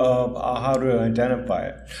of how to identify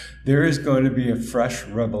it. There is going to be a fresh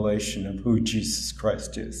revelation of who Jesus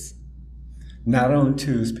Christ is. Not only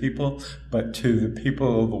to his people, but to the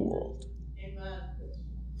people of the world. Amen.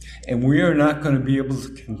 And we are not going to be able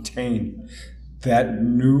to contain that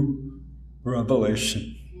new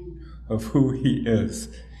revelation of who he is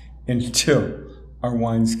until our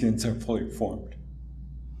wineskins are fully formed.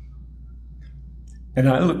 And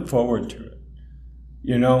I look forward to it.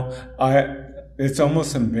 You know, it's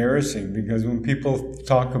almost embarrassing because when people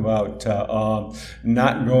talk about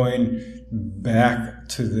not going back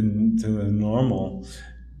to the normal,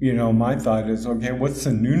 you know, my thought is, okay, what's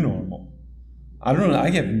the new normal? I don't know.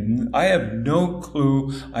 I have no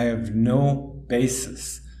clue. I have no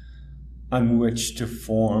basis on which to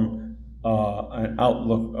form an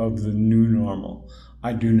outlook of the new normal.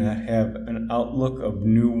 I do not have an outlook of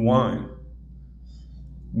new wine.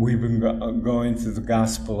 We've been going through the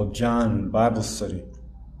Gospel of John in Bible study.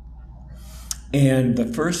 And the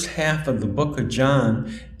first half of the book of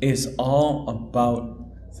John is all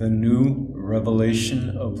about the new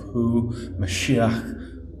revelation of who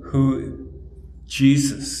Mashiach, who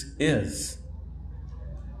Jesus is.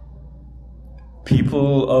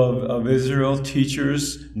 People of Israel,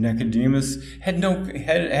 teachers, Nicodemus, had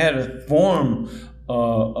a form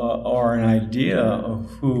or an idea of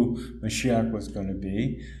who Mashiach was going to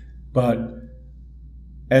be. But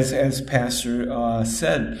as Pastor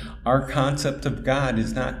said, our concept of God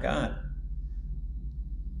is not God.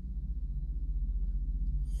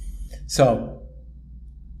 So,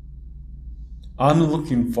 I'm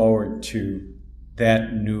looking forward to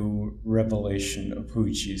that new revelation of who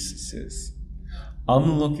Jesus is.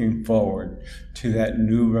 I'm looking forward to that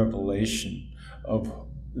new revelation of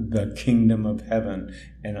the kingdom of heaven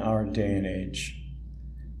in our day and age.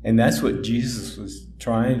 And that's what Jesus was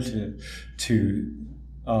trying to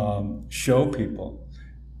show people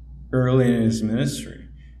early in his ministry,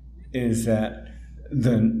 is that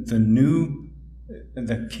the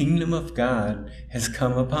kingdom of God has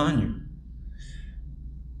come upon you.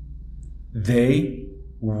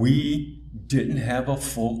 We didn't have a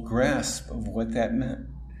full grasp of what that meant,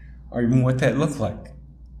 or even what that looked like.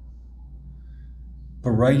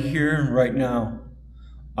 But right here and right now,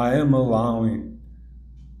 I'm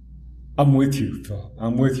with you, Phil.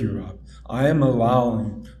 I'm with you, Rob. I am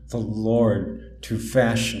allowing the Lord to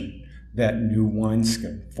fashion that new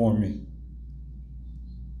wineskin for me.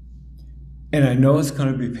 And I know it's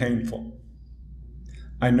going to be painful.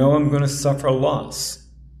 I know I'm going to suffer loss.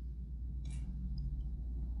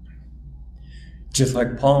 Just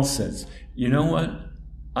like Paul says, you know what?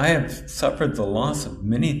 I have suffered the loss of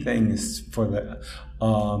many things for the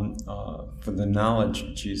knowledge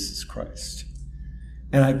of Jesus Christ,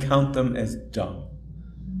 and I count them as dung.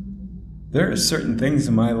 There are certain things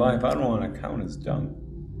in my life I don't want to count as dung.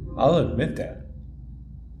 I'll admit that.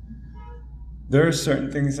 There are certain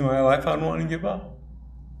things in my life I don't want to give up.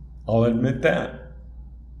 I'll admit that.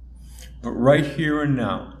 But right here and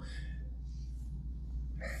now,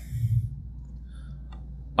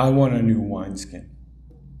 I want a new wineskin.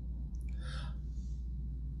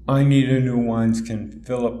 I need a new wineskin.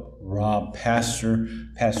 Philip, Rob, Pastor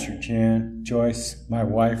Jan, Joyce, my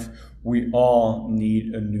wife, we all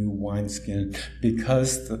need a new wineskin,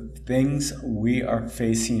 because the things we are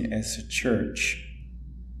facing as a church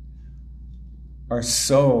are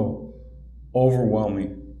so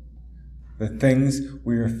overwhelming. The things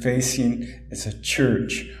we are facing as a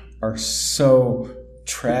church are so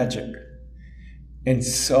tragic and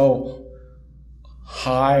so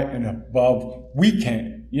high and above. We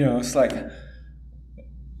can't, it's like,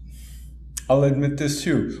 I'll admit this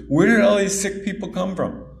too. Where did all these sick people come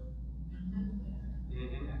from?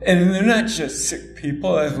 And they're not just sick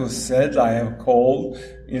people, as was said, I have a cold,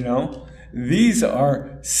 These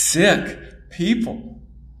are sick people.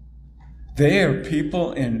 They are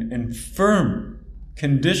people in infirm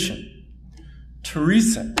condition.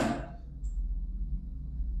 Teresa,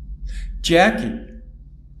 Jackie,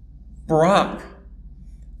 Brock,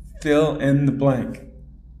 fill in the blank.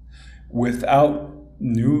 Without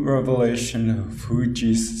new revelation of who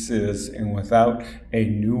Jesus is and without a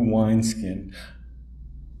new wineskin,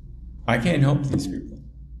 I can't help these people.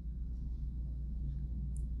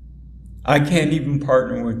 I can't even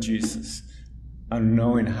partner with Jesus on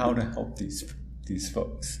knowing how to help these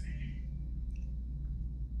folks.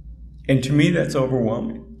 And to me, that's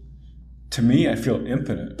overwhelming. To me, I feel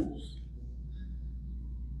impotent.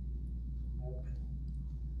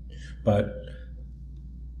 But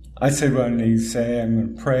I said what I need to say. I'm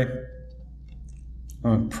going to pray.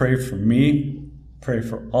 I'm going to pray for me, pray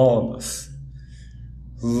for all of us.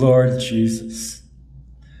 Lord Jesus,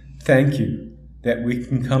 thank you that we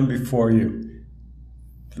can come before you.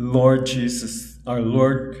 Lord Jesus, our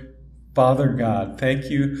Lord, Father God,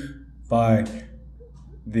 thank you by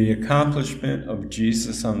the accomplishment of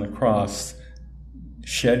Jesus on the cross,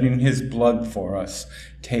 shedding his blood for us,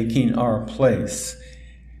 taking our place,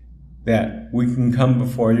 that we can come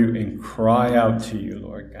before you and cry out to you,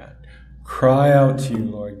 Lord God. Cry out to you,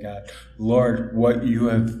 Lord God. Lord, what you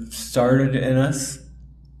have started in us,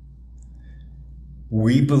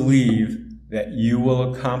 we believe that you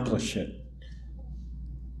will accomplish it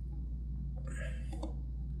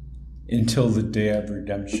until the day of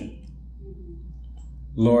redemption.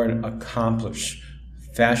 Lord, accomplish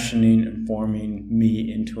fashioning and forming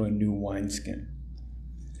me into a new wineskin,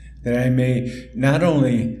 that I may not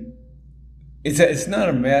only, it's not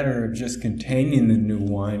a matter of just containing the new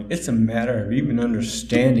wine, it's a matter of even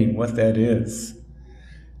understanding what that is.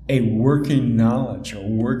 A working knowledge, a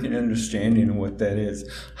working understanding of what that is.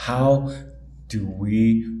 How do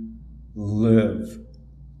we live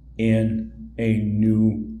in a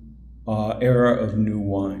new era of new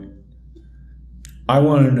wine? I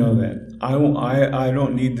want to know that. I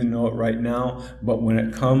don't need to know it right now, but when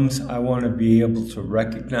it comes, I want to be able to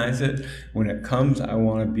recognize it. When it comes, I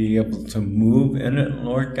want to be able to move in it,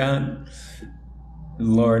 Lord God.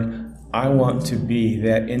 Lord, I want to be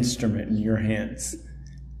that instrument in your hands,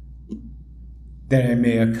 that I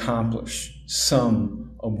may accomplish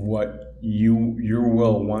some of what your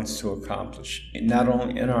will wants to accomplish, not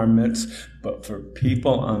only in our midst, but for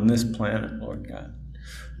people on this planet, Lord God.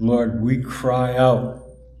 Lord, we cry out,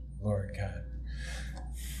 Lord God.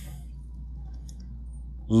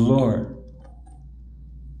 Lord,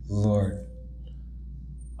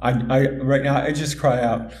 right now I just cry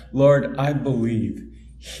out, Lord, I believe.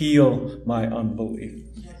 Heal my unbelief.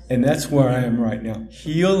 And that's where I am right now.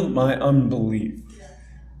 Heal my unbelief.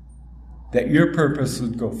 That your purpose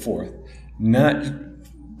would go forth. Not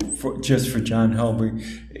just for John Helbig.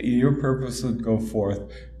 Your purpose would go forth.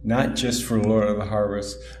 Not just for Lord of the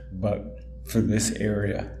Harvest, but for this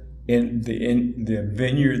area. In the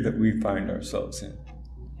vineyard that we find ourselves in.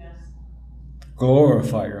 Yes.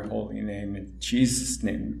 Glorify your holy name. In Jesus'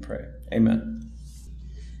 name we pray. Amen.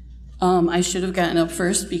 I should have gotten up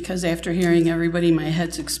first because after hearing everybody, my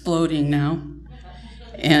head's exploding now.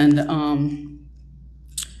 And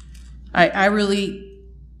I really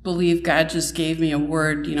believe God just gave me a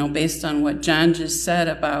word, based on what John just said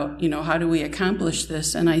about, how do we accomplish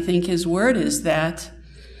this? And I think his word is that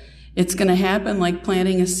it's going to happen like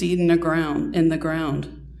planting a seed in the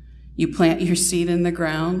ground. You plant your seed in the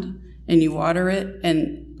ground and you water it,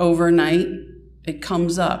 and overnight it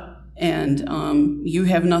comes up, and you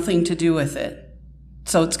have nothing to do with it.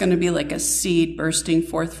 So it's going to be like a seed bursting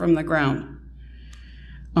forth from the ground.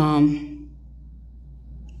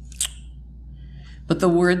 But the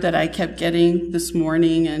word that I kept getting this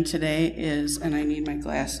morning and today is, and I need my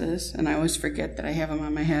glasses, and I always forget that I have them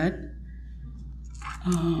on my head.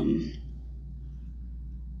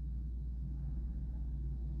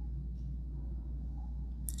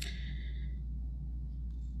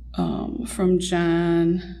 From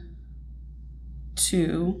John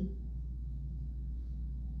 2,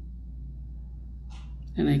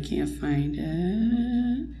 and I can't find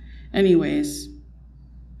it. Anyways,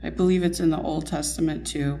 I believe it's in the Old Testament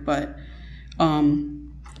too, but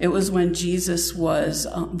it was when Jesus was,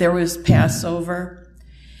 there was Passover,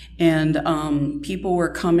 and people were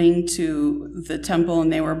coming to the temple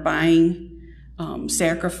and they were buying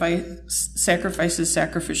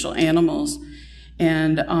sacrificial animals.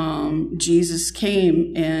 And Jesus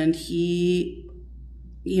came and he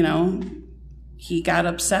got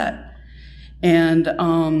upset. And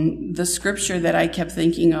the scripture that I kept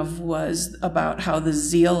thinking of was about how the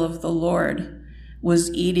zeal of the Lord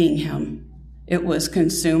was eating him. It was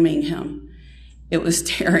consuming him. It was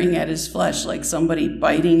tearing at his flesh, like somebody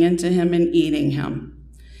biting into him and eating him.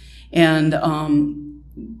 And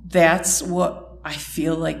that's what I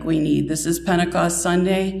feel like we need. This is Pentecost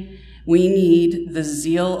Sunday. We need the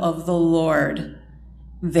zeal of the Lord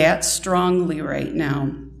that strongly right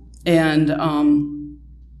now. And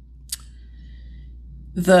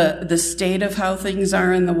the state of how things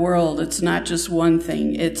are in the world, it's not just one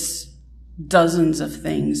thing, it's dozens of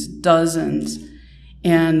things, dozens.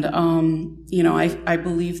 And, I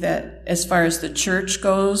believe that as far as the church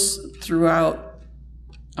goes throughout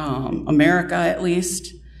America, at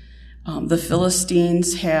least, the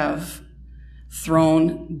Philistines have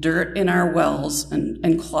thrown dirt in our wells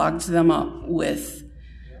and clogged them up with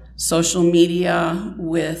social media,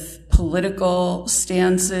 with political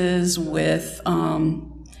stances, with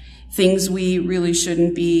things we really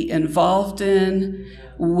shouldn't be involved in,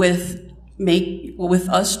 with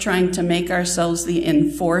us trying to make ourselves the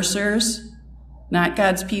enforcers, not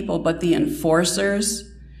God's people, but the enforcers.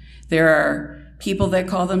 There are people that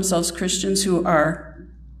call themselves Christians who are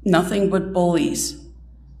nothing but bullies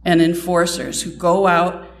and enforcers who go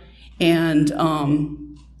out and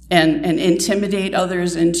intimidate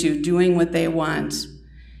others into doing what they want.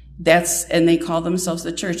 And they call themselves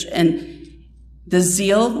the church. And the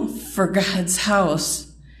zeal for God's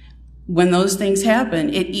house, when those things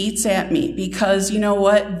happen, it eats at me, because you know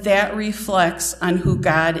what? That reflects on who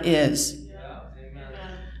God is. Yeah.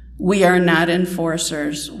 We are not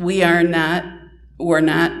enforcers. We're not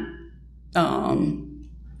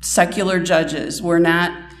secular judges.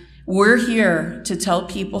 We're here to tell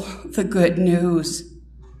people the good news.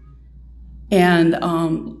 And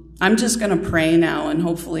I'm just going to pray now, and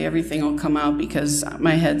hopefully everything will come out because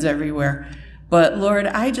my head's everywhere. But Lord,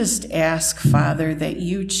 I just ask, Father, that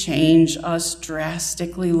you change us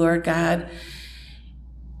drastically, Lord God.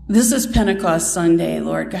 This is Pentecost Sunday,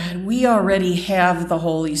 Lord God. We already have the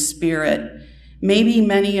Holy Spirit. Maybe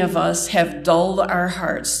many of us have dulled our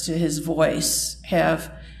hearts to his voice,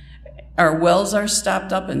 our wells are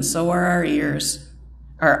stopped up, and so are our ears.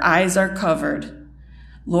 Our eyes are covered.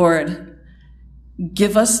 Lord,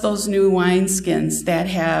 give us those new wineskins that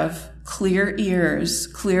have clear ears,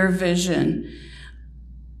 clear vision,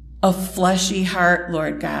 a fleshy heart,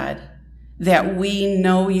 Lord God, that we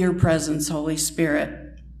know your presence, Holy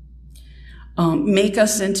Spirit. Make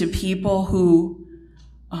us into people who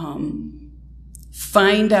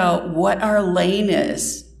find out what our lane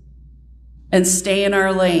is and stay in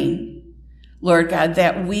our lane. Lord God,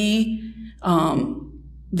 that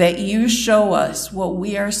you show us what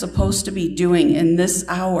we are supposed to be doing in this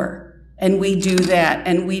hour. And we do that,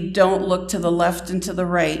 and we don't look to the left and to the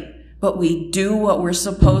right, but we do what we're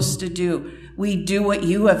supposed to do. We do what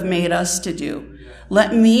you have made us to do.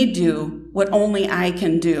 Let me do what only I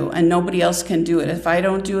can do, and nobody else can do it. If I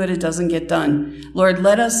don't do it, it doesn't get done. Lord,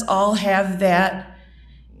 let us all have that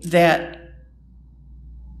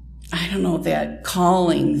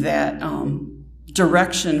calling, that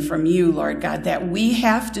direction from you, Lord God, that we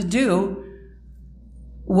have to do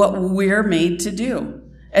what we're made to do,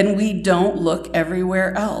 and we don't look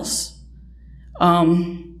everywhere else.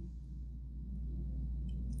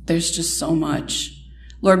 There's just so much.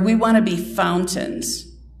 Lord, we want to be fountains.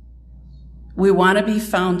 We want to be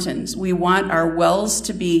fountains. We want our wells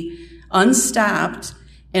to be unstopped,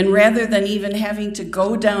 and rather than even having to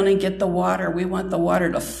go down and get the water, we want the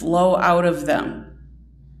water to flow out of them.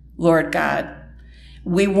 Lord God,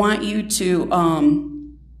 we want you to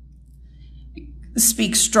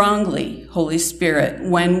speak strongly, Holy Spirit,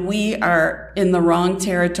 when we are in the wrong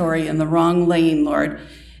territory, in the wrong lane, Lord.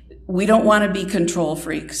 We don't want to be control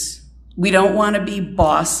freaks. We don't want to be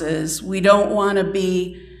bosses. We don't want to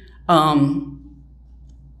be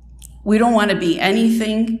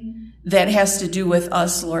anything that has to do with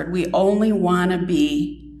us, Lord. We only want to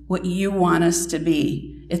be what you want us to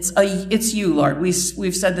be. It's you, Lord.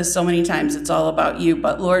 We've said this so many times. It's all about you,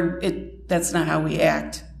 but Lord, that's not how we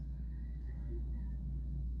act.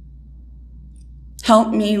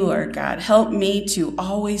 Help me, Lord God. Help me to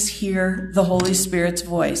always hear the Holy Spirit's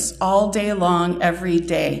voice all day long, every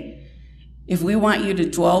day. If we want you to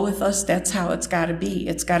dwell with us, that's how it's got to be.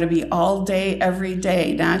 It's got to be all day, every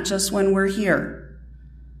day, not just when we're here.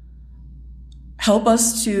 Help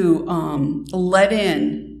us to let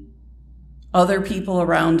in other people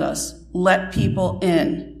around us. Let people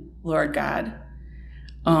in, Lord God.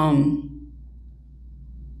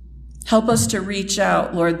 Help us to reach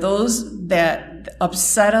out, Lord. Those that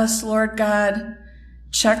upset us, Lord God,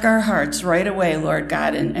 check our hearts right away, Lord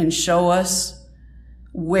God, and show us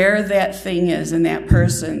where that thing is in that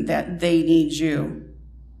person that they need you.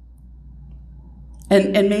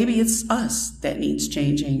 And maybe it's us that needs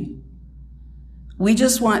changing. We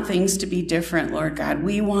just want things to be different, Lord God.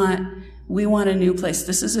 We want a new place.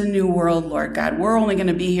 This is a new world, Lord God. We're only going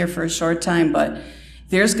to be here for a short time, but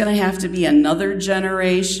there's going to have to be another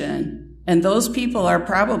generation. And those people are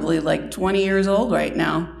probably like 20 years old right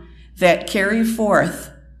now that carry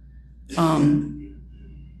forth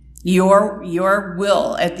your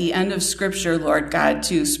will at the end of Scripture, Lord God,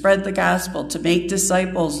 to spread the gospel, to make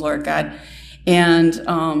disciples, Lord God.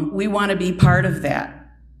 And we want to be part of that.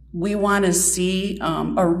 We want to see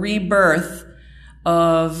a rebirth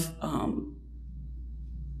of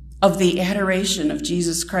the adoration of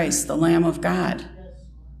Jesus Christ, the Lamb of God.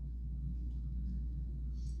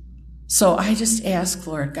 So I just ask,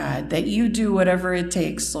 Lord God, that you do whatever it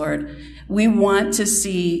takes, Lord. We want to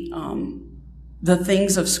see the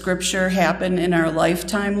things of Scripture happen in our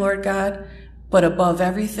lifetime, Lord God. But above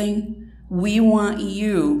everything, we want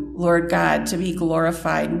you, Lord God, to be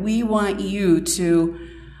glorified. We want you to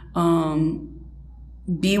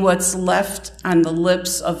be what's left on the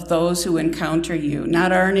lips of those who encounter you.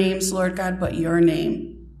 Not our names, Lord God, but your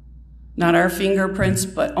name. Not our fingerprints,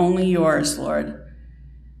 but only yours, Lord.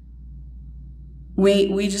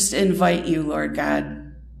 We just invite you, Lord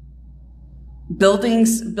God.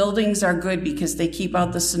 Buildings are good because they keep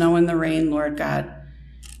out the snow and the rain, Lord God.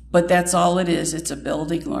 But that's all it is. It's a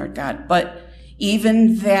building, Lord God. But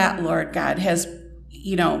even that, Lord God, has,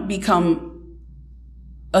 become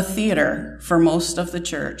a theater for most of the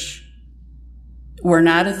church. We're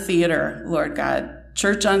not a theater, Lord God.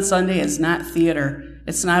 Church on Sunday is not theater.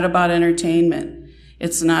 It's not about entertainment.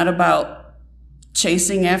 It's not about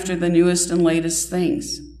chasing after the newest and latest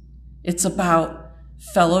things. It's about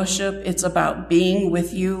fellowship. It's about being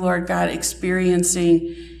with you, Lord God,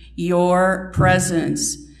 experiencing your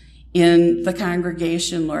presence in the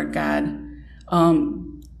congregation, Lord God.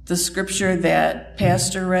 The scripture that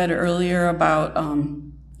Pastor read earlier about,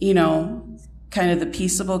 kind of the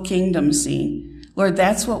peaceable kingdom scene. Lord,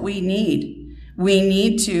 that's what we need. We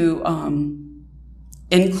need to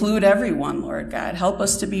include everyone, Lord God. Help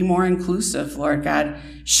us to be more inclusive, Lord God.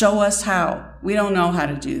 Show us how. We don't know how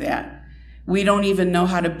to do that. We don't even know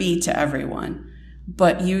how to be to everyone.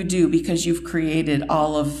 But you do, because you've created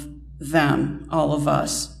all of them, all of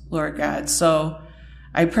us, Lord God. So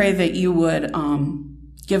I pray that you would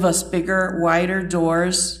give us bigger, wider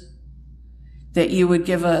doors, that you would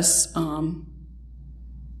give us a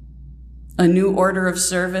new order of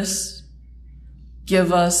service,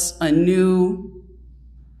 give us a new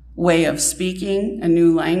way of speaking, a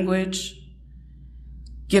new language.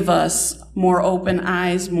 Give us more open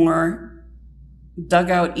eyes, more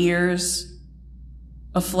dugout ears,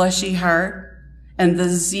 a fleshy heart, and the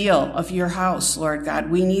zeal of your house, Lord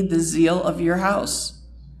God. We need the zeal of your house.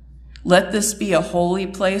 Let this be a holy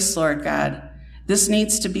place, Lord God. This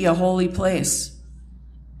needs to be a holy place.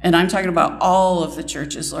 And I'm talking about all of the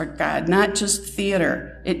churches, Lord God, not just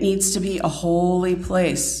theater. It needs to be a holy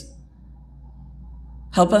place.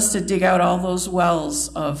 Help us to dig out all those wells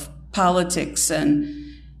of politics and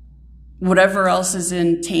whatever else is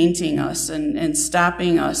in tainting us and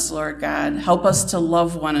stopping us, Lord God. Help us to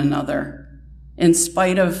love one another in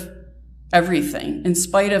spite of everything. In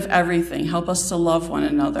spite of everything, help us to love one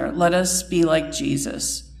another. Let us be like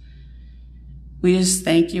Jesus. We just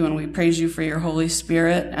thank you and we praise you for your Holy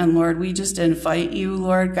Spirit. And Lord, we just invite you,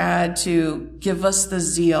 Lord God, to give us the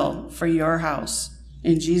zeal for your house.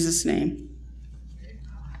 In Jesus' name.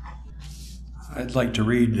 I'd like to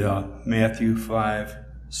read Matthew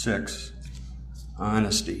 5:6.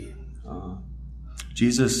 honesty.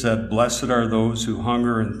 Jesus said, "Blessed are those who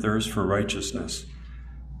hunger and thirst for righteousness,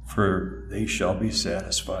 for they shall be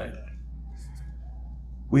satisfied."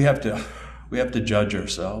 We have to judge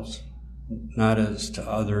ourselves, not as to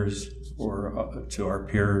others or to our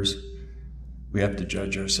peers. We have to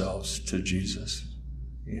judge ourselves to Jesus,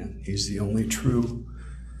 and He's the only true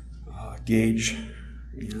gauge.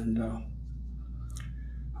 And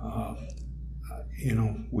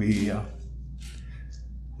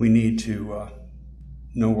we need to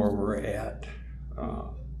know where we're at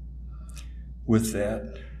with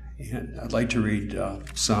that. And I'd like to read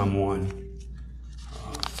Psalm 1.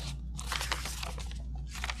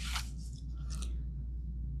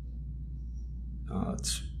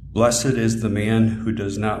 Blessed is the man who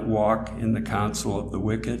does not walk in the counsel of the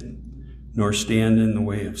wicked, nor stand in the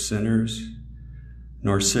way of sinners,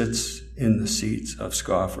 nor sits in the seats of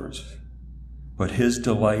scoffers. But his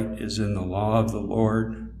delight is in the law of the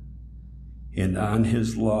Lord, and on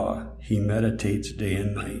his law he meditates day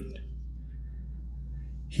and night.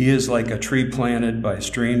 He is like a tree planted by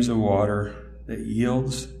streams of water that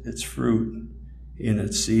yields its fruit in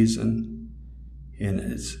its season, and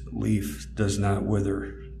its leaf does not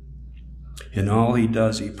wither. In all he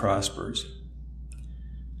does, he prospers.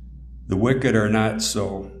 The wicked are not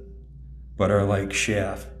so, but are like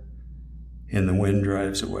chaff, and the wind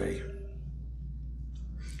drives away.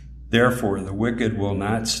 Therefore, the wicked will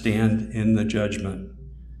not stand in the judgment,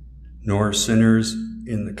 nor sinners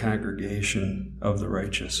in the congregation of the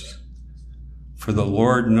righteous. For the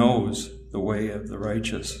Lord knows the way of the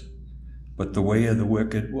righteous, but the way of the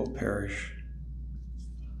wicked will perish.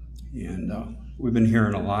 And we've been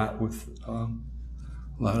hearing a lot with a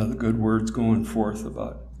lot of the good words going forth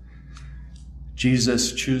about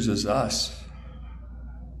Jesus chooses us,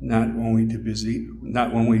 not when we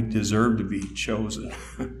deserve to be chosen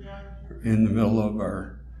in the middle of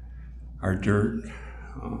our dirt,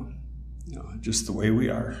 just the way we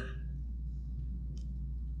are.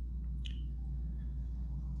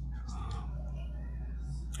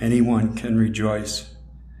 Anyone can rejoice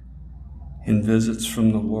in visits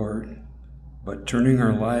from the Lord, but turning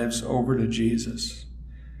our lives over to Jesus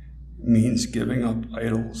means giving up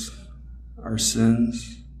idols, our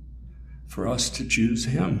sins, for us to choose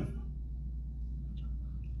Him.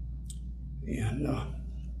 And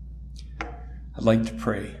I'd like to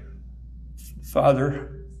pray.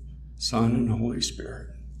 Father, Son, and Holy Spirit,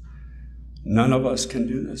 none of us can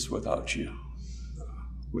do this without you.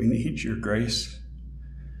 We need your grace.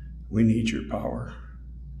 We need your power.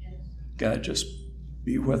 God, just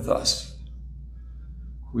be with us.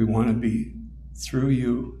 We want to be through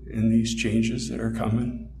you in these changes that are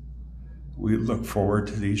coming. We look forward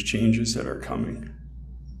to these changes that are coming.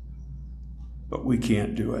 But we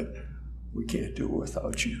can't do it. We can't do it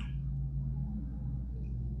without you.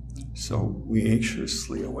 So we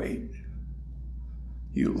anxiously await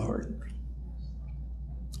you, Lord.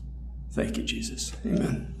 Thank you, Jesus.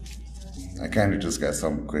 Amen. I kind of just got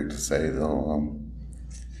something quick to say, though.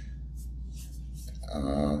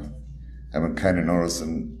 I've been kind of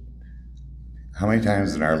noticing how many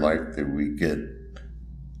times in our life did we get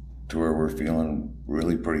to where we're feeling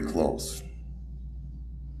really pretty close?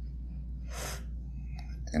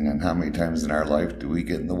 And then how many times in our life do we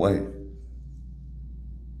get in the way?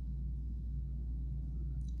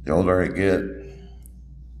 The older I get,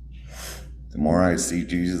 the more I see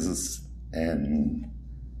Jesus, and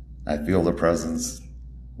I feel the presence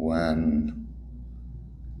when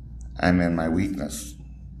I'm in my weakness.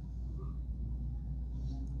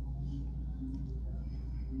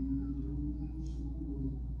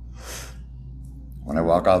 When I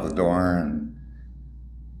walk out the door and,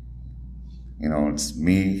 it's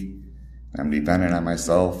me, I'm dependent on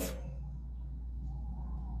myself,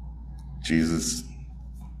 Jesus,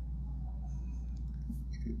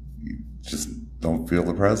 you just don't feel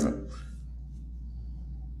the presence.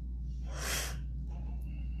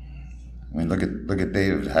 I mean, look at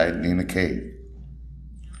David hiding in a cave.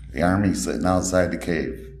 The army sitting outside the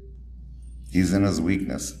cave. He's in his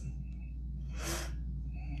weakness.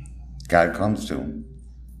 God comes to him.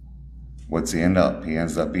 What's he end up? He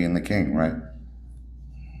ends up being the king, right?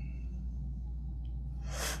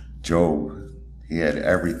 Job, he had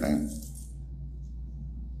everything.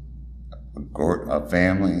 A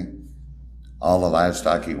family, all the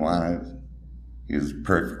livestock he wanted. He was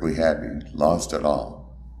perfectly happy, lost it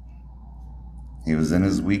all. He was in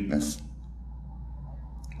his weakness,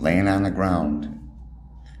 laying on the ground.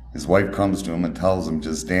 His wife comes to him and tells him,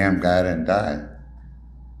 just damn God and die.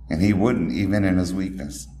 And he wouldn't, even in his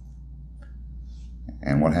weakness.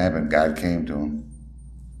 And what happened? God came to him.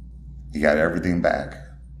 He got everything back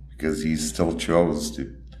because he still chose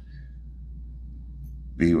to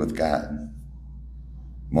be with God.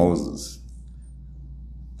 Moses,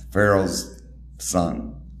 Pharaoh's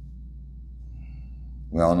son.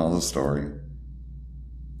 We all know the story.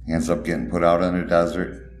 He ends up getting put out in the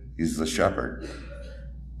desert. He's the shepherd.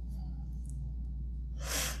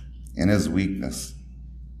 In his weakness,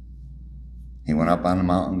 he went up on the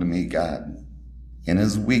mountain to meet God. In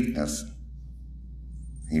his weakness,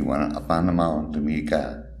 he went up on the mountain to meet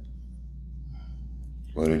God.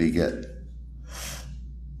 What did he get?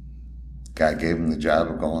 God gave him the job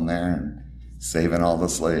of going there and saving all the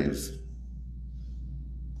slaves.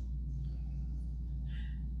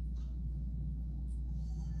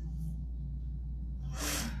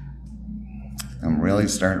 I'm really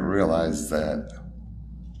starting to realize that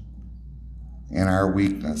in our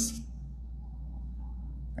weakness,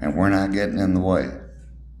 and we're not getting in the way,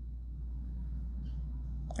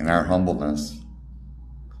 in our humbleness,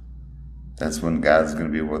 that's when God's going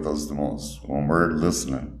to be with us the most, when we're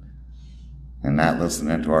listening and not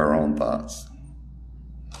listening to our own thoughts.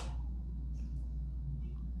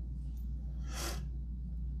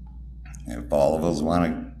 If all of us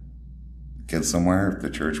want to get somewhere, if the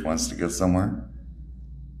church wants to get somewhere,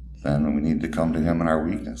 then we need to come to him in our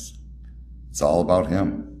weakness. It's all about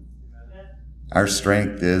him. Our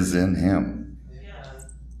strength is in him.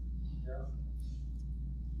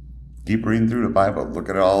 Keep reading through the Bible. Look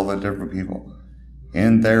at all the different people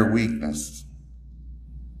in their weakness.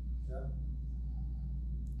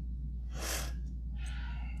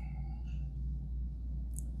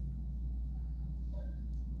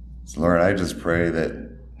 So Lord, I just pray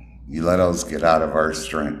that you let us get out of our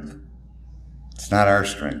strength. It's not our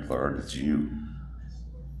strength, Lord, it's you.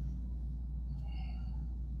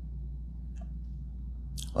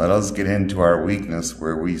 Let us get into our weakness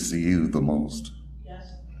where we see you the most.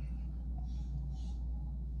 Yes.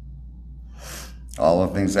 All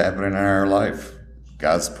the things happening in our life,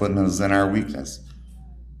 God's putting us in our weakness.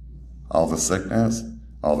 All the sickness,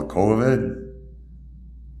 all the COVID,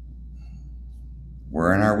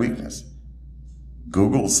 we're in our weakness.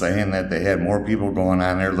 Google's saying that they had more people going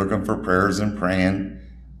on there looking for prayers and praying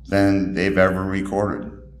than they've ever recorded.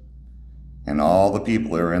 And all the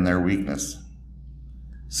people are in their weakness.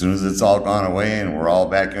 As soon as it's all gone away and we're all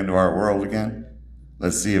back into our world again,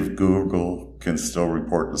 let's see if Google can still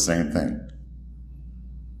report the same thing.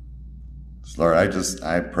 So Lord,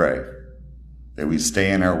 I pray that we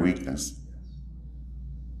stay in our weakness.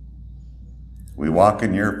 We walk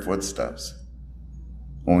in your footsteps.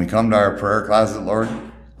 When we come to our prayer closet, Lord,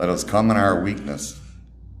 let us come in our weakness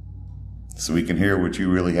so we can hear what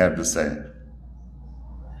you really have to say.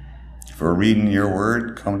 If we're reading your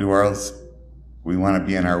word, come to ours. We want to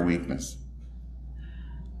be in our weakness.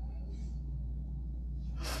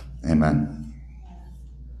 Amen.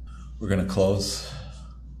 We're going to close.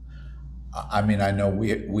 I mean, I know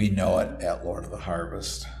we know it at Lord of the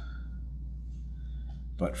Harvest.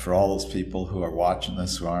 But for all those people who are watching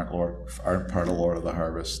this who aren't part of Lord of the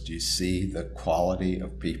Harvest, do you see the quality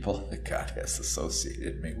of people that God has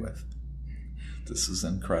associated me with? This is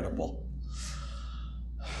incredible.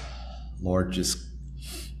 Lord, just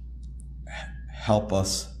help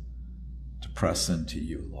us to press into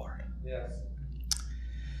you, Lord. Yes.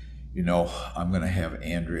 You know, I'm going to have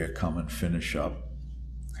Andrea come and finish up,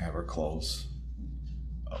 have her close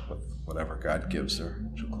with whatever God gives her.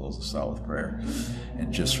 She'll close us out with prayer.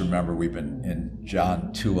 And just remember, we've been in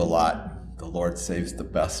John 2 a lot. The Lord saves the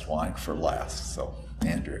best wine for last. So,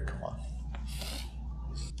 Andrea, come on.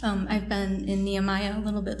 I've been in Nehemiah a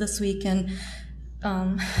little bit this week, and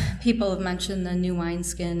people have mentioned the new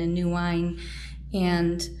wineskin and new wine.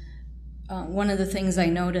 And one of the things I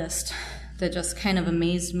noticed that just kind of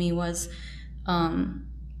amazed me was, I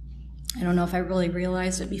don't know if I really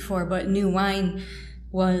realized it before, but new wine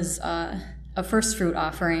was a first fruit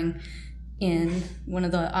offering. In one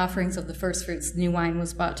of the offerings of the first fruits, new wine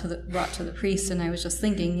was brought to the priest. And I was just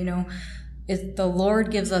thinking, you know, if the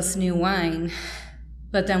Lord gives us new wine,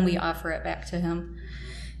 but then we offer it back to him.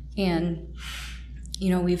 And, you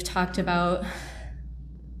know, we've talked about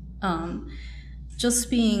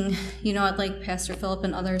just being, you know, like Pastor Philip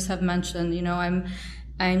and others have mentioned, you know,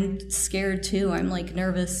 I'm scared too. I'm like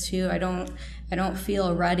nervous too. I don't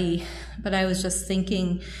feel ready. But I was just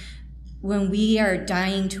thinking, when we are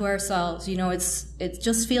dying to ourselves, you know, it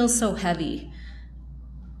just feels so heavy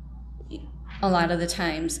a lot of the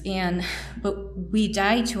times. But we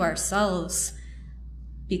die to ourselves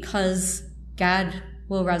because God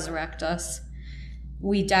will resurrect us.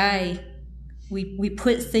 We die, we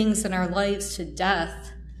put things in our lives to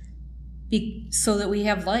death so that we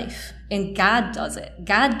have life. And God does it.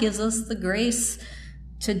 God gives us the grace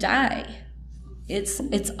to die.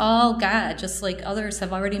 It's all God, just like others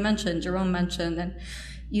have already mentioned, Jerome mentioned, and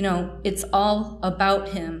it's all about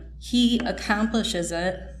him. He accomplishes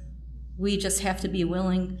it. We just have to be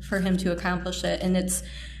willing for him to accomplish it. And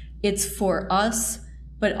it's for us,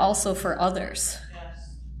 but also for others.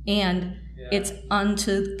 Yes. And it's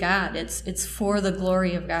unto God. It's for the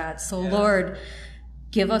glory of God. So Lord,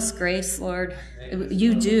 give us grace, Lord.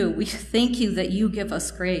 You do. We thank you that you give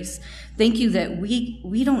us grace. Thank you that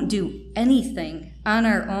we don't do anything on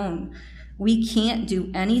our own. We can't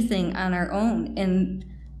do anything on our own. And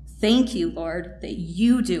thank you, Lord, that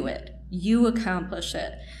you do it. You accomplish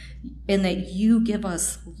it. And that you give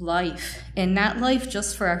us life. And not life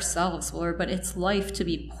just for ourselves, Lord, but it's life to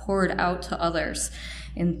be poured out to others.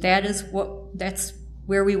 And that's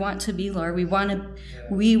where we want to be, Lord. We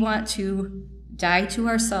want to die to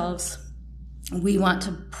ourselves. We want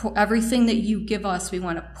to pour everything that you give us, we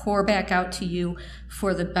want to pour back out to you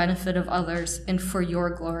for the benefit of others and for your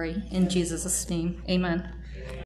glory. In Jesus' name, amen.